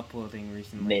haven't been uploading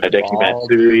recently. Hideki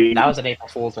Matsui. That was an April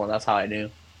Fool's one. That's how I knew.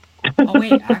 Oh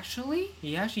wait, actually,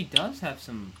 he actually does have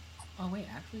some. Oh wait,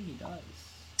 actually, he does.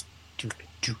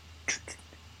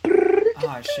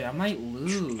 Oh shit, I might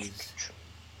lose.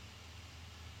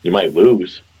 You might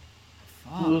lose.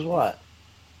 Fuck. Lose what?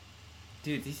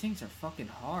 Dude, these things are fucking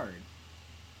hard.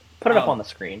 Put it up Oh. on the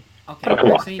screen. Okay, Oh,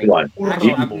 come on, actually, come on.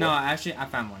 actually, on the no, board. actually, I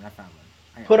found one. I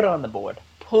got Put it one. on the board.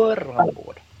 Put it on the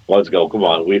board. Let's go. Come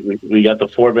on. We got the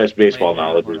 4 best baseball Wait,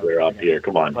 hold knowledges on, there up okay. here.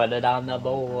 Come on. Put it on the Hold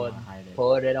on, I board. wanna hide it.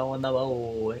 Put it on the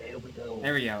board. Here we go.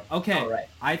 There we go. Okay, All right.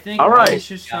 I think All right. I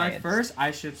should start Giants. first.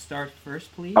 I should start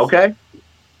first, please. Okay.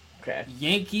 Okay.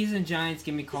 Yankees and Giants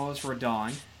give me calls for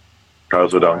dawn.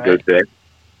 Carlos Rodon, All good pick.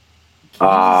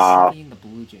 Kansas City and the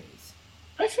Blue Jays.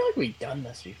 I feel like we've done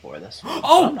this before. This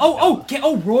one.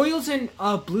 Royals and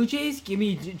Blue Jays. Give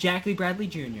me Jackie Bradley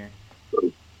Jr.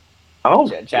 Oh,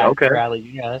 Jack okay. Bradley.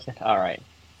 Yeah, all right.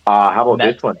 How about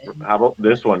Mets. this one? How about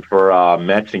this one for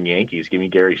Mets and Yankees? Give me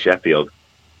Gary Sheffield.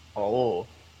 Oh,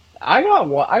 I got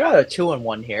one. I got a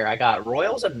 2-1 here. I got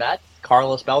Royals and Mets.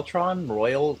 Carlos Beltran,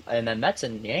 Royals, and then Mets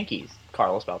and Yankees.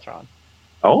 Carlos Beltran.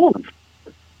 Oh, didn't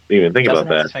even think Justin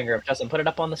about has that. his finger up. Justin, put it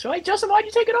up on the screen. Hey, Justin, why'd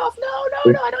you take it off? No.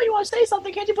 I know you want to say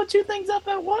something. Can't you put two things up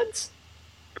at once?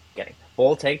 Kidding.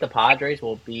 We'll take the Padres.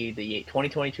 Will be the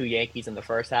 2022 Yankees in the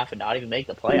first half and not even make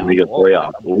the playoffs. Make a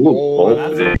playoff. Ooh,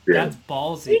 That's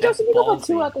ballsy. You That's Justin, you can put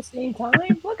two ballsy. at the same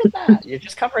time. Look at that. You're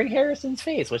just covering Harrison's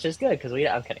face, which is good because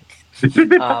I'm kidding.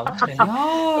 No.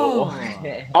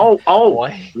 Oh,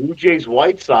 Blue Jays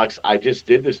White Sox. I just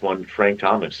did this one. Frank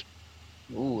Thomas.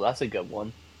 Ooh, that's a good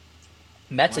one.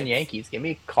 Mets and Whites. Yankees. Give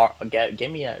me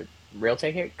a real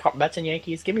take here. Mets and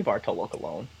Yankees. Give me Bartolo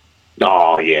Colon.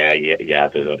 Oh yeah.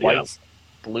 Whites,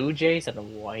 Blue Jays, and the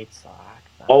White Sox.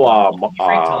 Oh,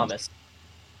 Frank Thomas.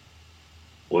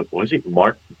 What was it?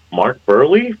 Mark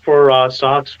Burley for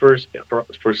Sox for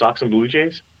Sox and Blue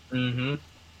Jays. Mm-hmm.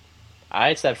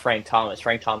 I said Frank Thomas.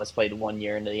 Frank Thomas played 1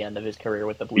 year into the end of his career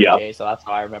with the Blue Jays, so that's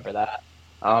how I remember that.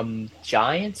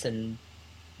 Giants and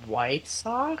White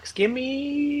Sox. Give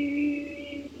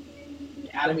me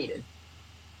Adam Eaton.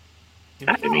 Did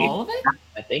we get all of it?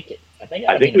 I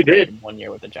think we did 1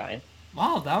 year with the Giants.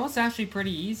 Wow, that was actually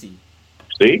pretty easy.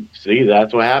 See,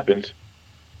 that's what happens.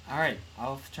 All right,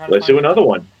 I'll try to. Let's do another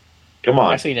one. Come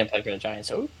on. Actually, he didn't play for the Giants,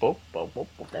 so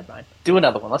never mind. Do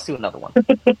another one. Let's do another one.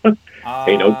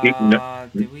 Hey, no.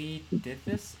 Did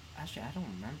this? Actually, I don't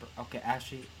remember. Okay,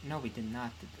 actually, no, we did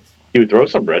not do this one. Dude, throw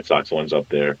some Red Sox ones up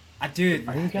there. Dude,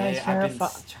 Are you guys I've been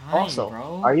verified? trying, Also,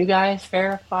 bro. are you guys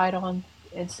verified on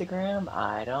Instagram?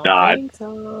 I don't think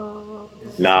so.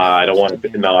 Nah, I don't want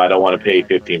to. No, I don't want to pay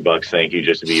 $15. Thank you,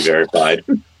 just to be verified.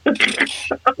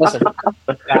 Listen,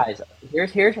 guys.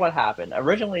 Here's what happened.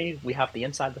 Originally, we have the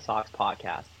Inside the Sox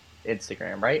podcast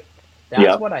Instagram, right?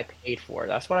 That's what I paid for.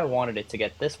 That's what I wanted it to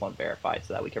get this one verified,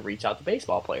 so that we could reach out to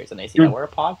baseball players and they see that we're a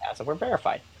podcast and we're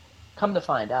verified. Come to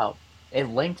find out, it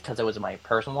linked because it was my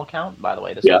personal account. By the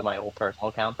way, this was my old personal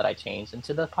account that I changed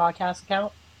into the podcast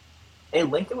account. It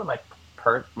linked it with my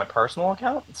personal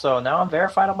account, so now I'm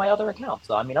verified on my other account.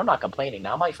 So I mean, I'm not complaining.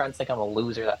 Now my friends think I'm a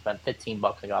loser that spent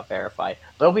 $15 and got verified.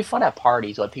 But it'll be fun at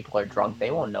parties when people are drunk.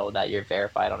 They won't know that you're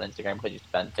verified on Instagram because you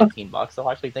spent $15. They'll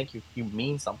actually think you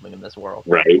mean something in this world.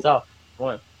 Right. So,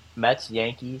 Mets,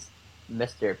 Yankees,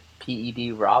 Mr.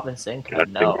 P.E.D. Robinson.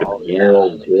 No,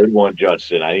 good one,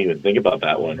 Justin. I didn't even think about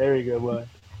that one. Very good one.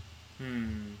 I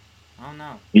don't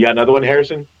know. You got another one,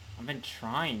 Harrison? I've been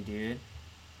trying, dude.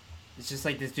 It's just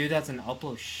like this dude doesn't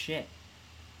upload shit.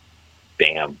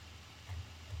 Damn.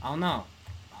 I don't know.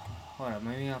 Hold up,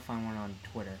 maybe I'll find one on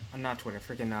Twitter. Not Twitter,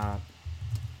 freaking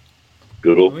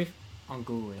Google. On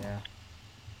Google, yeah.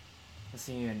 Let's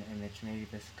see an image. Maybe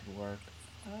this could work.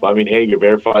 Well, I mean, hey, you're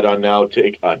verified on now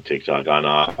TikTok,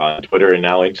 on Twitter, and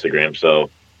now Instagram, so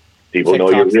people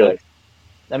know you're real.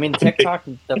 I mean, TikTok,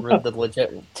 the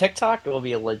legit TikTok will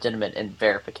be a legitimate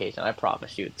verification. I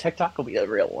promise you, TikTok will be the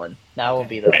real one. That will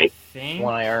be the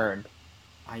one I earned.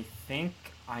 I think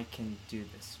I can do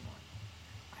this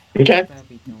one. Okay.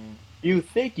 You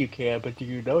think you can, but do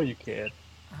you know you can?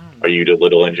 Are you the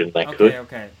little engine that could?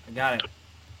 Okay, I got it.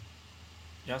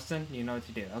 Justin, you know what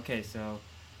to do. Okay, so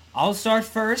I'll start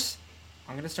first.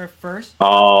 I'm gonna start first.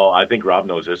 Oh, I think Rob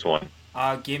knows this one.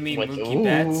 Give me Mookie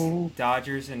Betts,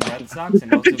 Dodgers and Red Sox,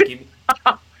 and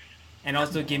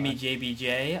also give me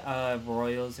JBJ,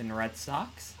 Royals and Red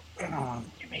Sox. Oh,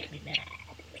 you're making me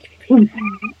mad.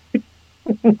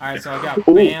 All right, so I got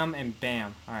Bam and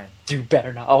Bam. All right. Do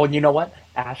better now. Oh, and you know what?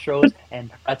 Astros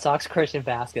and Red Sox, Christian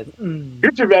Vasquez.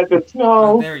 Christian Vasquez,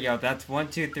 no. Oh, there we go. That's 1,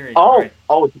 2, 3. Right.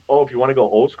 If you want to go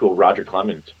old school, Roger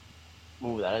Clemens.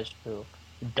 Ooh, that is true.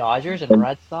 Dodgers and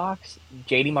Red Sox,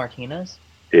 JD Martinez.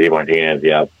 JD Martinez,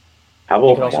 yeah. How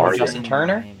You could about also do Marlins? Justin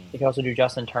Turner. Miami. You could also do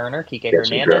Justin Turner, Kike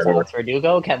Justin Hernandez, Turner. Alex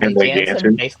Verdugo, Kenley Kenley Jansen,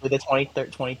 Jansen. basically the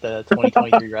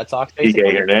 2023 Red Sox, Kike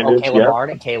basically. Hernandez,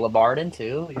 Caleb Barden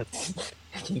too. I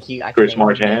can Chris name them.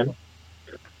 Martin.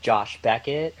 Josh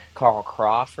Beckett, Carl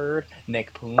Crawford,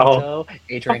 Nick Oh, Punto,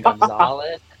 Adrian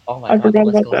Gonzalez. Oh my I God, the forgot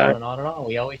list about goes on that. and on and on.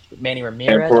 We always Manny And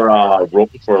Ramirez. for Oh my God,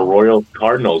 for Royal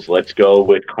Cardinals, let's go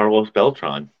with Carlos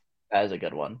Beltran. that is a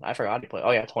good one. I forgot he played.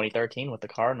 Oh yeah, 2013 with the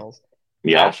Cardinals.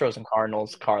 Yep. Astros and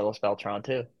Cardinals, Carlos Beltran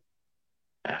too.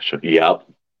 Yep.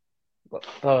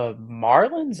 The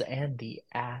Marlins and the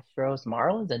Astros,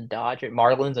 Marlins and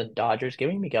Dodgers. Give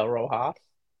me Miguel Rojas.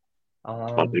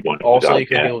 Also, you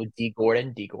could go D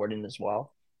Gordon as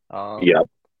well. Yep.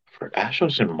 For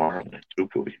Astros and Marlins, who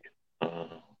could we?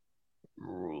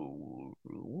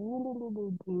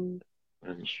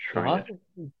 Let's try it.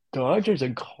 Dodgers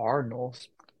and Cardinals.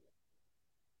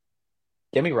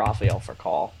 Give me Raphael for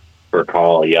call. For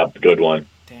call, yep, good one.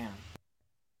 Damn.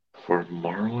 For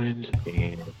Marlins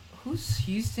and Who's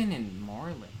Houston and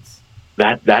Marlins?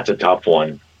 that's a tough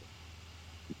one.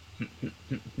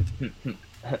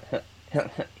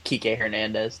 Kike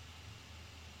Hernandez.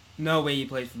 No way he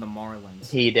played for the Marlins.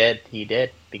 He did.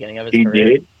 Beginning of his He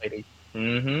career. did?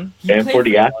 Mm-hmm. And for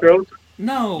the Astros?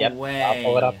 No Yep. way. I'll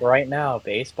pull it up right now.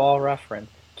 Baseball Reference.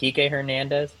 Kike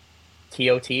Hernandez,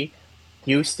 TOT,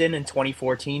 Houston in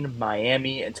 2014,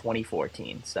 Miami in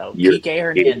 2014. So Kike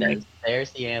Hernandez,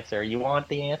 there's the answer. You want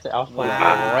the answer? I'll pull it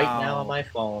up right now on my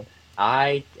phone.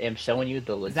 I am showing you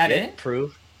the legit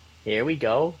proof. Here we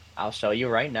go. I'll show you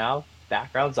right now.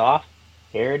 Background's off.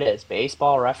 Here it is.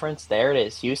 Baseball Reference. There it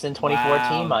is. Houston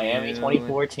 2014, Miami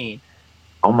 2014.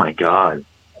 Oh my God.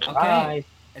 Okay.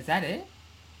 Is that it?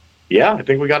 Yeah, I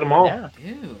think we got them all. Yeah.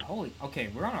 Dude, holy. Okay,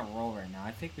 we're on a roll right now.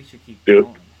 I think we should keep Dude.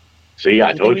 going. See,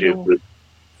 I told you.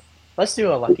 Let's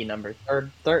do a lucky number.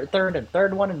 Third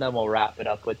one, and then we'll wrap it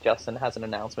up with Justin has an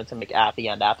announcement to make at the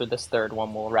end. After this third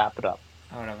one, we'll wrap it up.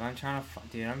 Hold up, I'm trying to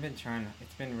dude,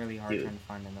 it's been really hard trying to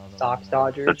find another Sox, one.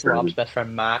 Dodgers, Rob's best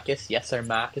friend Marcus. Yes, sir,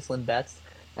 Marcus Lindbets.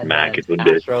 And Marcus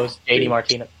Lindbets. Astros, JD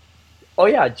Martinez. Oh,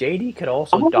 yeah, JD could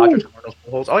also Dodgers, Cardinals,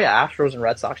 Bulls. Oh, yeah, Astros and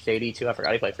Red Sox, JD, too. I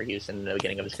forgot he played for Houston in the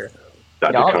beginning of his career.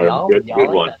 Y'all good like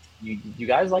one. that? You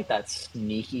guys like that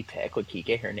sneaky pick with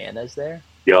Kike Hernandez there?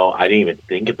 Yo, I didn't even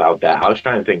think about that. I was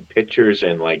trying to think pitchers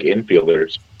and like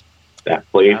infielders that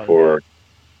played for.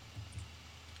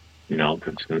 I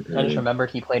just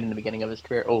remembered he played in the beginning of his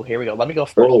career. Oh, here we go. Let me go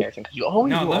first, Harrison.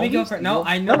 Let me go first. No,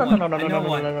 I know one.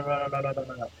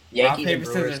 No. Yankees and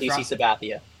Brewers, CC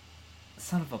Sabathia.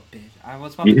 Son of a bitch. I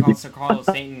was about to call Sir Carlos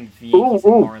Stanton for Yankees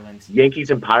and Marlins. Yankees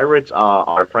and Pirates,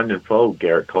 our friend and foe,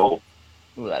 Garrett Cole.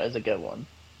 Ooh, that is a good one.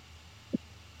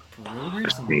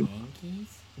 Brewers and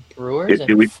Yankees? Brewers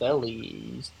and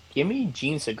Phillies. Give me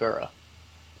Gene Segura.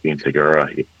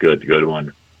 Good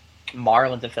one.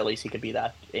 Marlins and Phillies, he could be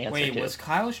that answer. Wait, too. was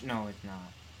Kyle? No, it's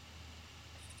not.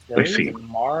 Phillies and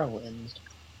Marlins.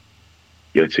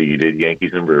 Yeah, so you did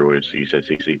Yankees and Brewers. So you said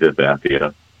CC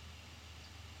Sabathia.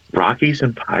 Rockies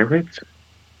and Pirates?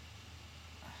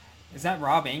 Is that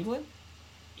Rob Englund?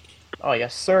 Oh,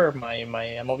 yes, sir. My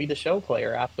MLB The Show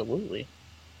player, absolutely.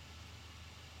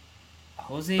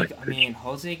 Jose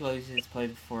Iglesias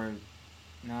played for...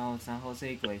 No, it's not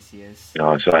Jose Iglesias.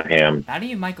 No, it's not him. Not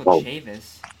even Michael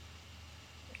Chavis.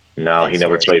 No, he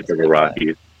never played for the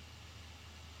Rockies.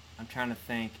 I'm trying to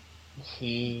think.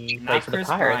 He played for the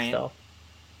Pirates, though.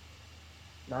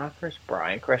 Not Chris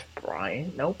Bryant. Chris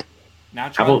Bryant? Nope. Now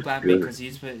Charlie Blackmon, because he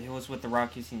was with the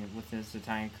Rockies with his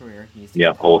Italian career.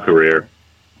 Whole career.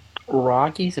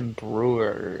 Rockies and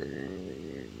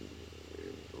Brewers.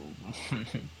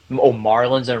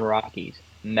 Marlins and Rockies.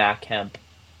 Matt Kemp.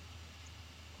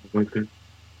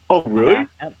 Oh, really?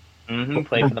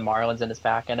 Played for the Marlins in his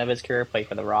back end of his career. Played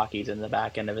for the Rockies in the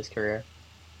back end of his career.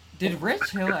 Did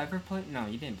Rich Hill ever play? No,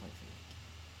 he didn't play for the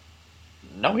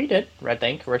Yankees. No, he did. I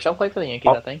think Rich Hill played for the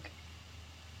Yankees. I think.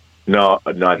 No,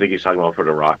 I think he's talking about for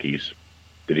the Rockies.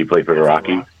 Did he play for the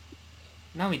Rockies?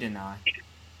 No, he did not.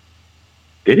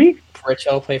 Did he? Rich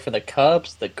Hill played for the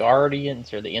Cubs, the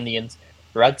Guardians, or the Indians,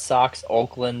 Red Sox,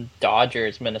 Oakland,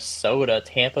 Dodgers, Minnesota,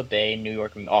 Tampa Bay, New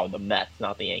York. Oh, the Mets,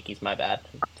 not the Yankees. My bad.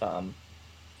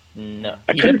 No,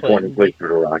 I couldn't play for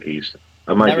the Rockies.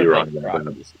 I might be wrong about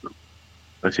that.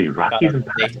 Let's see, Rockies and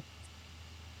Pirates.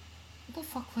 Who the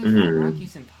fuck plays for the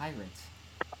Rockies and Pirates?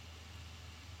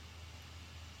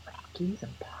 Rockies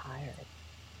and Pirates.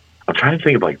 I'm trying to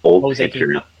think of like old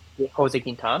pitchers. Jose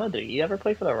Quintana, did he ever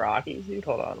play for the Rockies, dude?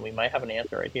 Hold on, we might have an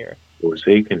answer right here.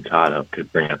 Jose Quintana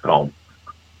could bring us home.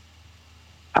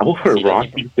 How about for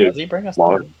Rockies? Does he bring us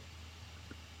home?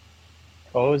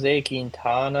 Jose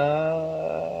Quintana.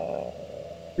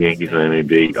 Yankees and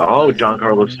MLB. Oh,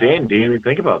 Giancarlo Stanton. Didn't even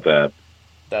think about that.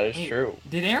 That is Hey, true.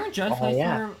 Did Aaron Judge Oh, play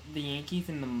yeah. for the Yankees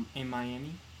in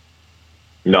Miami?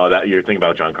 No, that you're thinking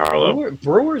about Giancarlo.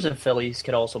 Brewers and Phillies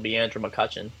could also be Andrew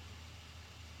McCutchen.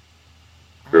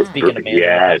 Ah, Speaking of Andrew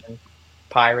Yes. McCutchen,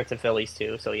 Pirates and Phillies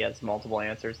too. So he has multiple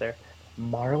answers there.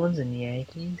 Marlins and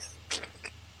Yankees.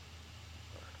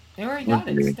 they already got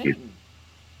it. Yankees. Stanton.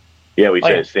 Yeah, we Oh,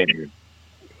 said yeah. Stanton.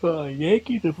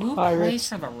 Yankees and Who Pirates. plays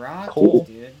for the Rockies, Cole.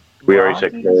 dude? We already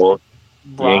said Cole.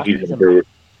 Yankees Rockies and and Brewers.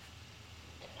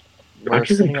 we're Rockies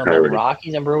and sitting on the Pirates.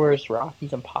 Rockies and Brewers,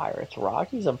 Rockies and Pirates,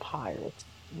 Rockies and Pirates,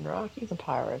 Rockies and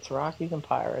Pirates, Rockies and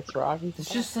Pirates, Rockies and It's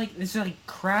Pirates. just like it's like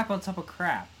crap on top of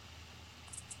crap.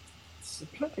 I'm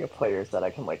trying to think of players that I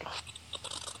can like.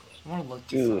 I want to look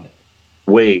this Dude. up.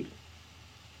 Wait,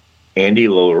 Andy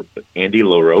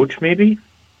LaRoche, maybe?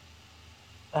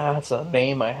 That's a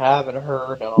name I haven't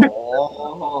heard in a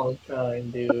long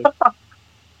time, dude.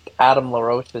 Adam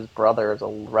LaRoche's brother is a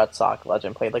Red Sox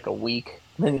legend. Played like a week,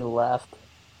 then he left.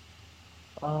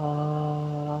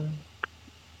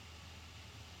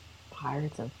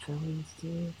 Pirates and Phillies,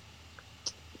 dude.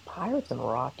 Pirates and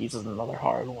Rockies is another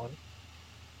hard one.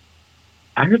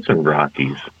 Pirates and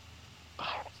Rockies.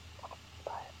 Pirates.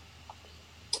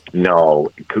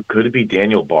 No, could it be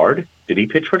Daniel Bard? Did he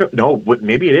pitch for the? No,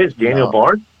 maybe it is Daniel No.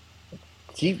 Bard.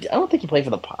 I don't think he played for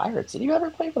the Pirates. Did you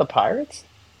ever play for the Pirates?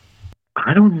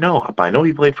 I don't know. I know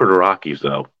he played for the Rockies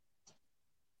though.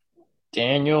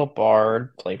 Daniel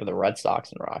Bard played for the Red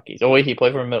Sox and Rockies. Oh wait, he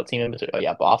played for a middle team in between. Oh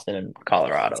yeah, Boston and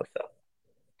Colorado. So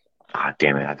Ah,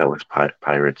 damn it! I thought it was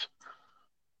Pirates.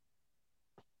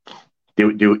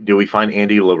 Do we find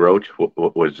Andy LaRoche?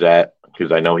 What was that?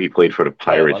 Because I know he played for the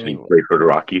Pirates and he played for the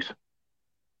Rockies.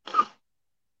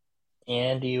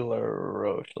 Andy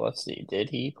LaRoche. Let's see. Did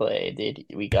he play?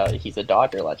 He's a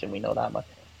Dodger legend. We know that much.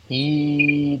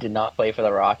 He did not play for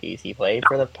the Rockies. He played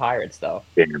for the Pirates though,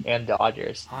 Damn, and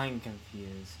Dodgers. I'm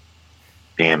confused.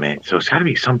 damn it! So it's got to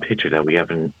be some pitcher that we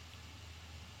haven't.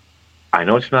 I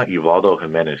know it's not Uvaldo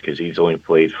Jimenez because he's only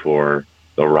played for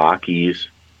the Rockies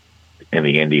and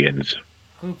the Indians.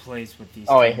 Who plays with these?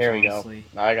 Oh wait, teams, here we honestly?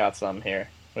 go. I got some here.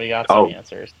 We got some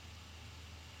answers.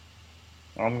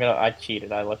 I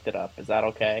cheated. I looked it up. Is that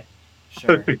okay?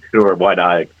 Sure. Sure, why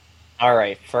not? All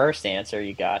right. First answer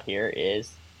you got here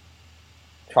is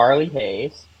Charlie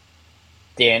Hayes,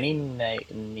 Danny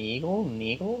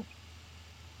Neagle.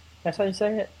 That's how you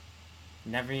say it.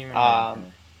 Never even heard of her.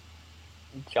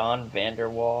 John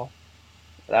Vanderwall.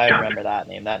 I remember that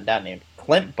name. That name.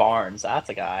 Clint Barnes. That's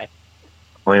a guy.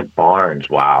 Clint Barnes.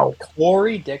 Wow.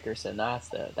 Corey Dickerson. That's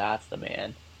the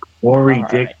man. Corey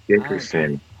Right.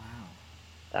 Dickerson. Wow.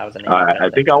 That was a name. I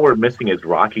think all we're missing is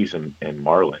Rockies and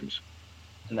Marlins.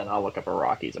 And then I'll look up a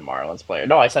Rockies and Marlins player.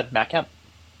 No, I said Matt Kemp.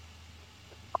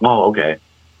 Oh, okay.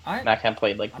 Matt Kemp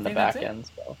played like in the think back that's it. end.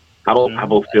 So. How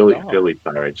about Philly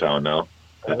Pirates? I don't know.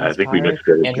 I think we missed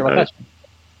Philly Andrew Pirates. McCutchen.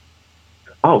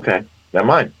 Oh, okay. Never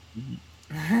mind.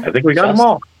 I think we got them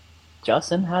all.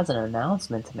 Justin has an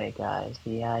announcement to make, guys.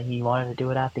 He wanted to do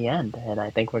it at the end, and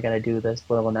I think we're gonna do this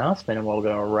little announcement, and we're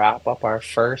gonna wrap up our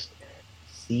first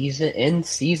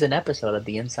season episode of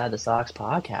the Inside the Sox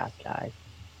podcast, guys.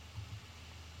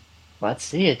 Let's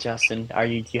see it, Justin.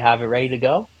 Do you have it ready to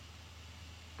go?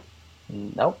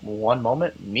 Nope. One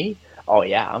moment. Me? Oh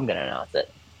yeah, I'm gonna announce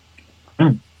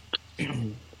it.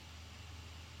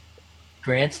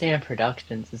 Grandstand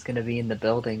Productions is going to be in the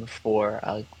building for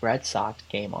a Red Sox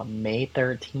game on May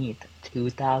 13th,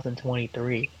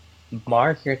 2023.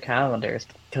 Mark your calendars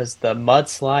because the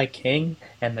Mudslide King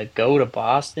and the Go to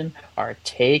Boston are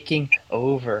taking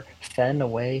over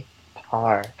Fenway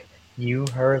Park. You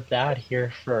heard that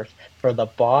here first. For the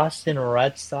Boston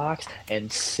Red Sox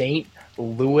and St.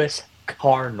 Louis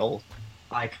Cardinals.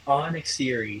 Iconic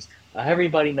series.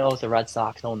 Everybody knows the Red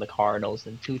Sox owned the Cardinals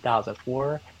in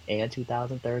 2004 and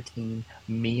 2013.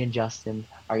 Me and Justin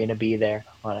are going to be there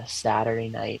on a Saturday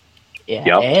night. Yeah,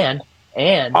 Yep.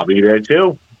 and I'll be there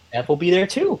too. Jeff will be there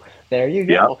too. There you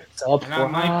go. Yep. And I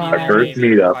might Our be there first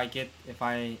maybe meetup. if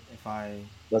I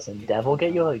Listen, Dev will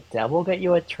get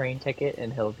you a train ticket,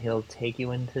 and he'll take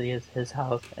you into his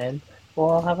house, and we'll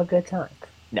all have a good time.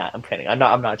 Nah, I'm kidding. I'm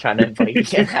not trying to invite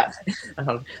you.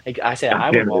 Like I said,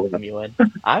 I would welcome you in.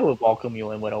 I would welcome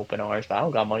you in with open arms, but I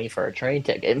don't got money for a train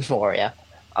ticket for you.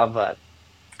 But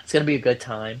it's gonna be a good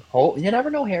time. You never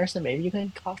know, Harrison. Maybe you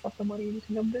can cough up some money and you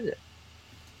can come visit.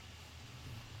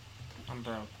 I'm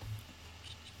broke.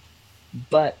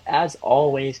 But as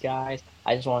always, guys,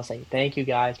 I just want to say thank you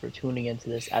guys for tuning into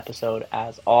this episode.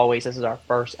 As always, this is our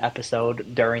first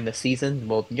episode during the season.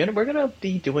 We're gonna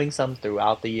be doing some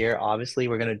throughout the year. Obviously,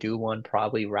 we're gonna do one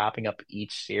probably wrapping up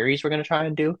each series we're gonna try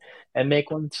and do and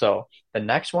make one. So the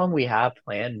next one we have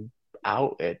planned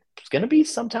out, it's gonna be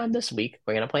sometime this week.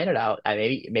 We're gonna plan it out.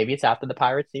 Maybe it's after the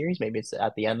Pirates series, maybe it's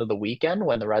at the end of the weekend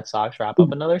when the Red Sox wrap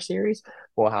up another series.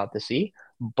 We'll have to see.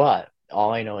 But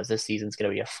all I know is this season's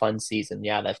going to be a fun season.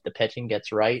 Yeah, if the pitching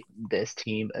gets right, this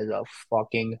team is a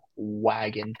fucking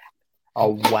wagon. A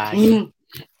wagon.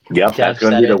 Yep, that's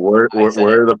going to be the word of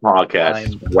the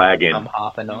podcast. Wagon. I'm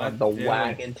hopping on the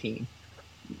wagon team.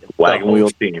 Wagon wheel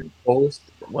team.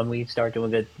 When we start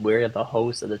doing good, we're the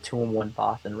host of the 2-1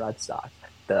 Boston Red Sox,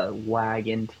 the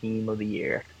wagon team of the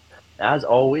year. As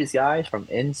always, guys, from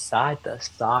inside the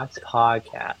Sox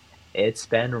podcast, it's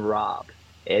been Rob,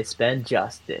 it's been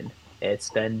Justin, it's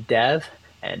been Dev,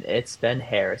 and it's been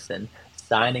Harrison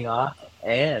signing off.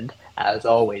 And as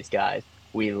always, guys,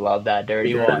 we love that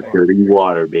dirty water. Dirty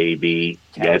water, baby.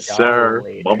 Yes,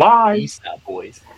 sir. Bye-bye. Peace out, boys.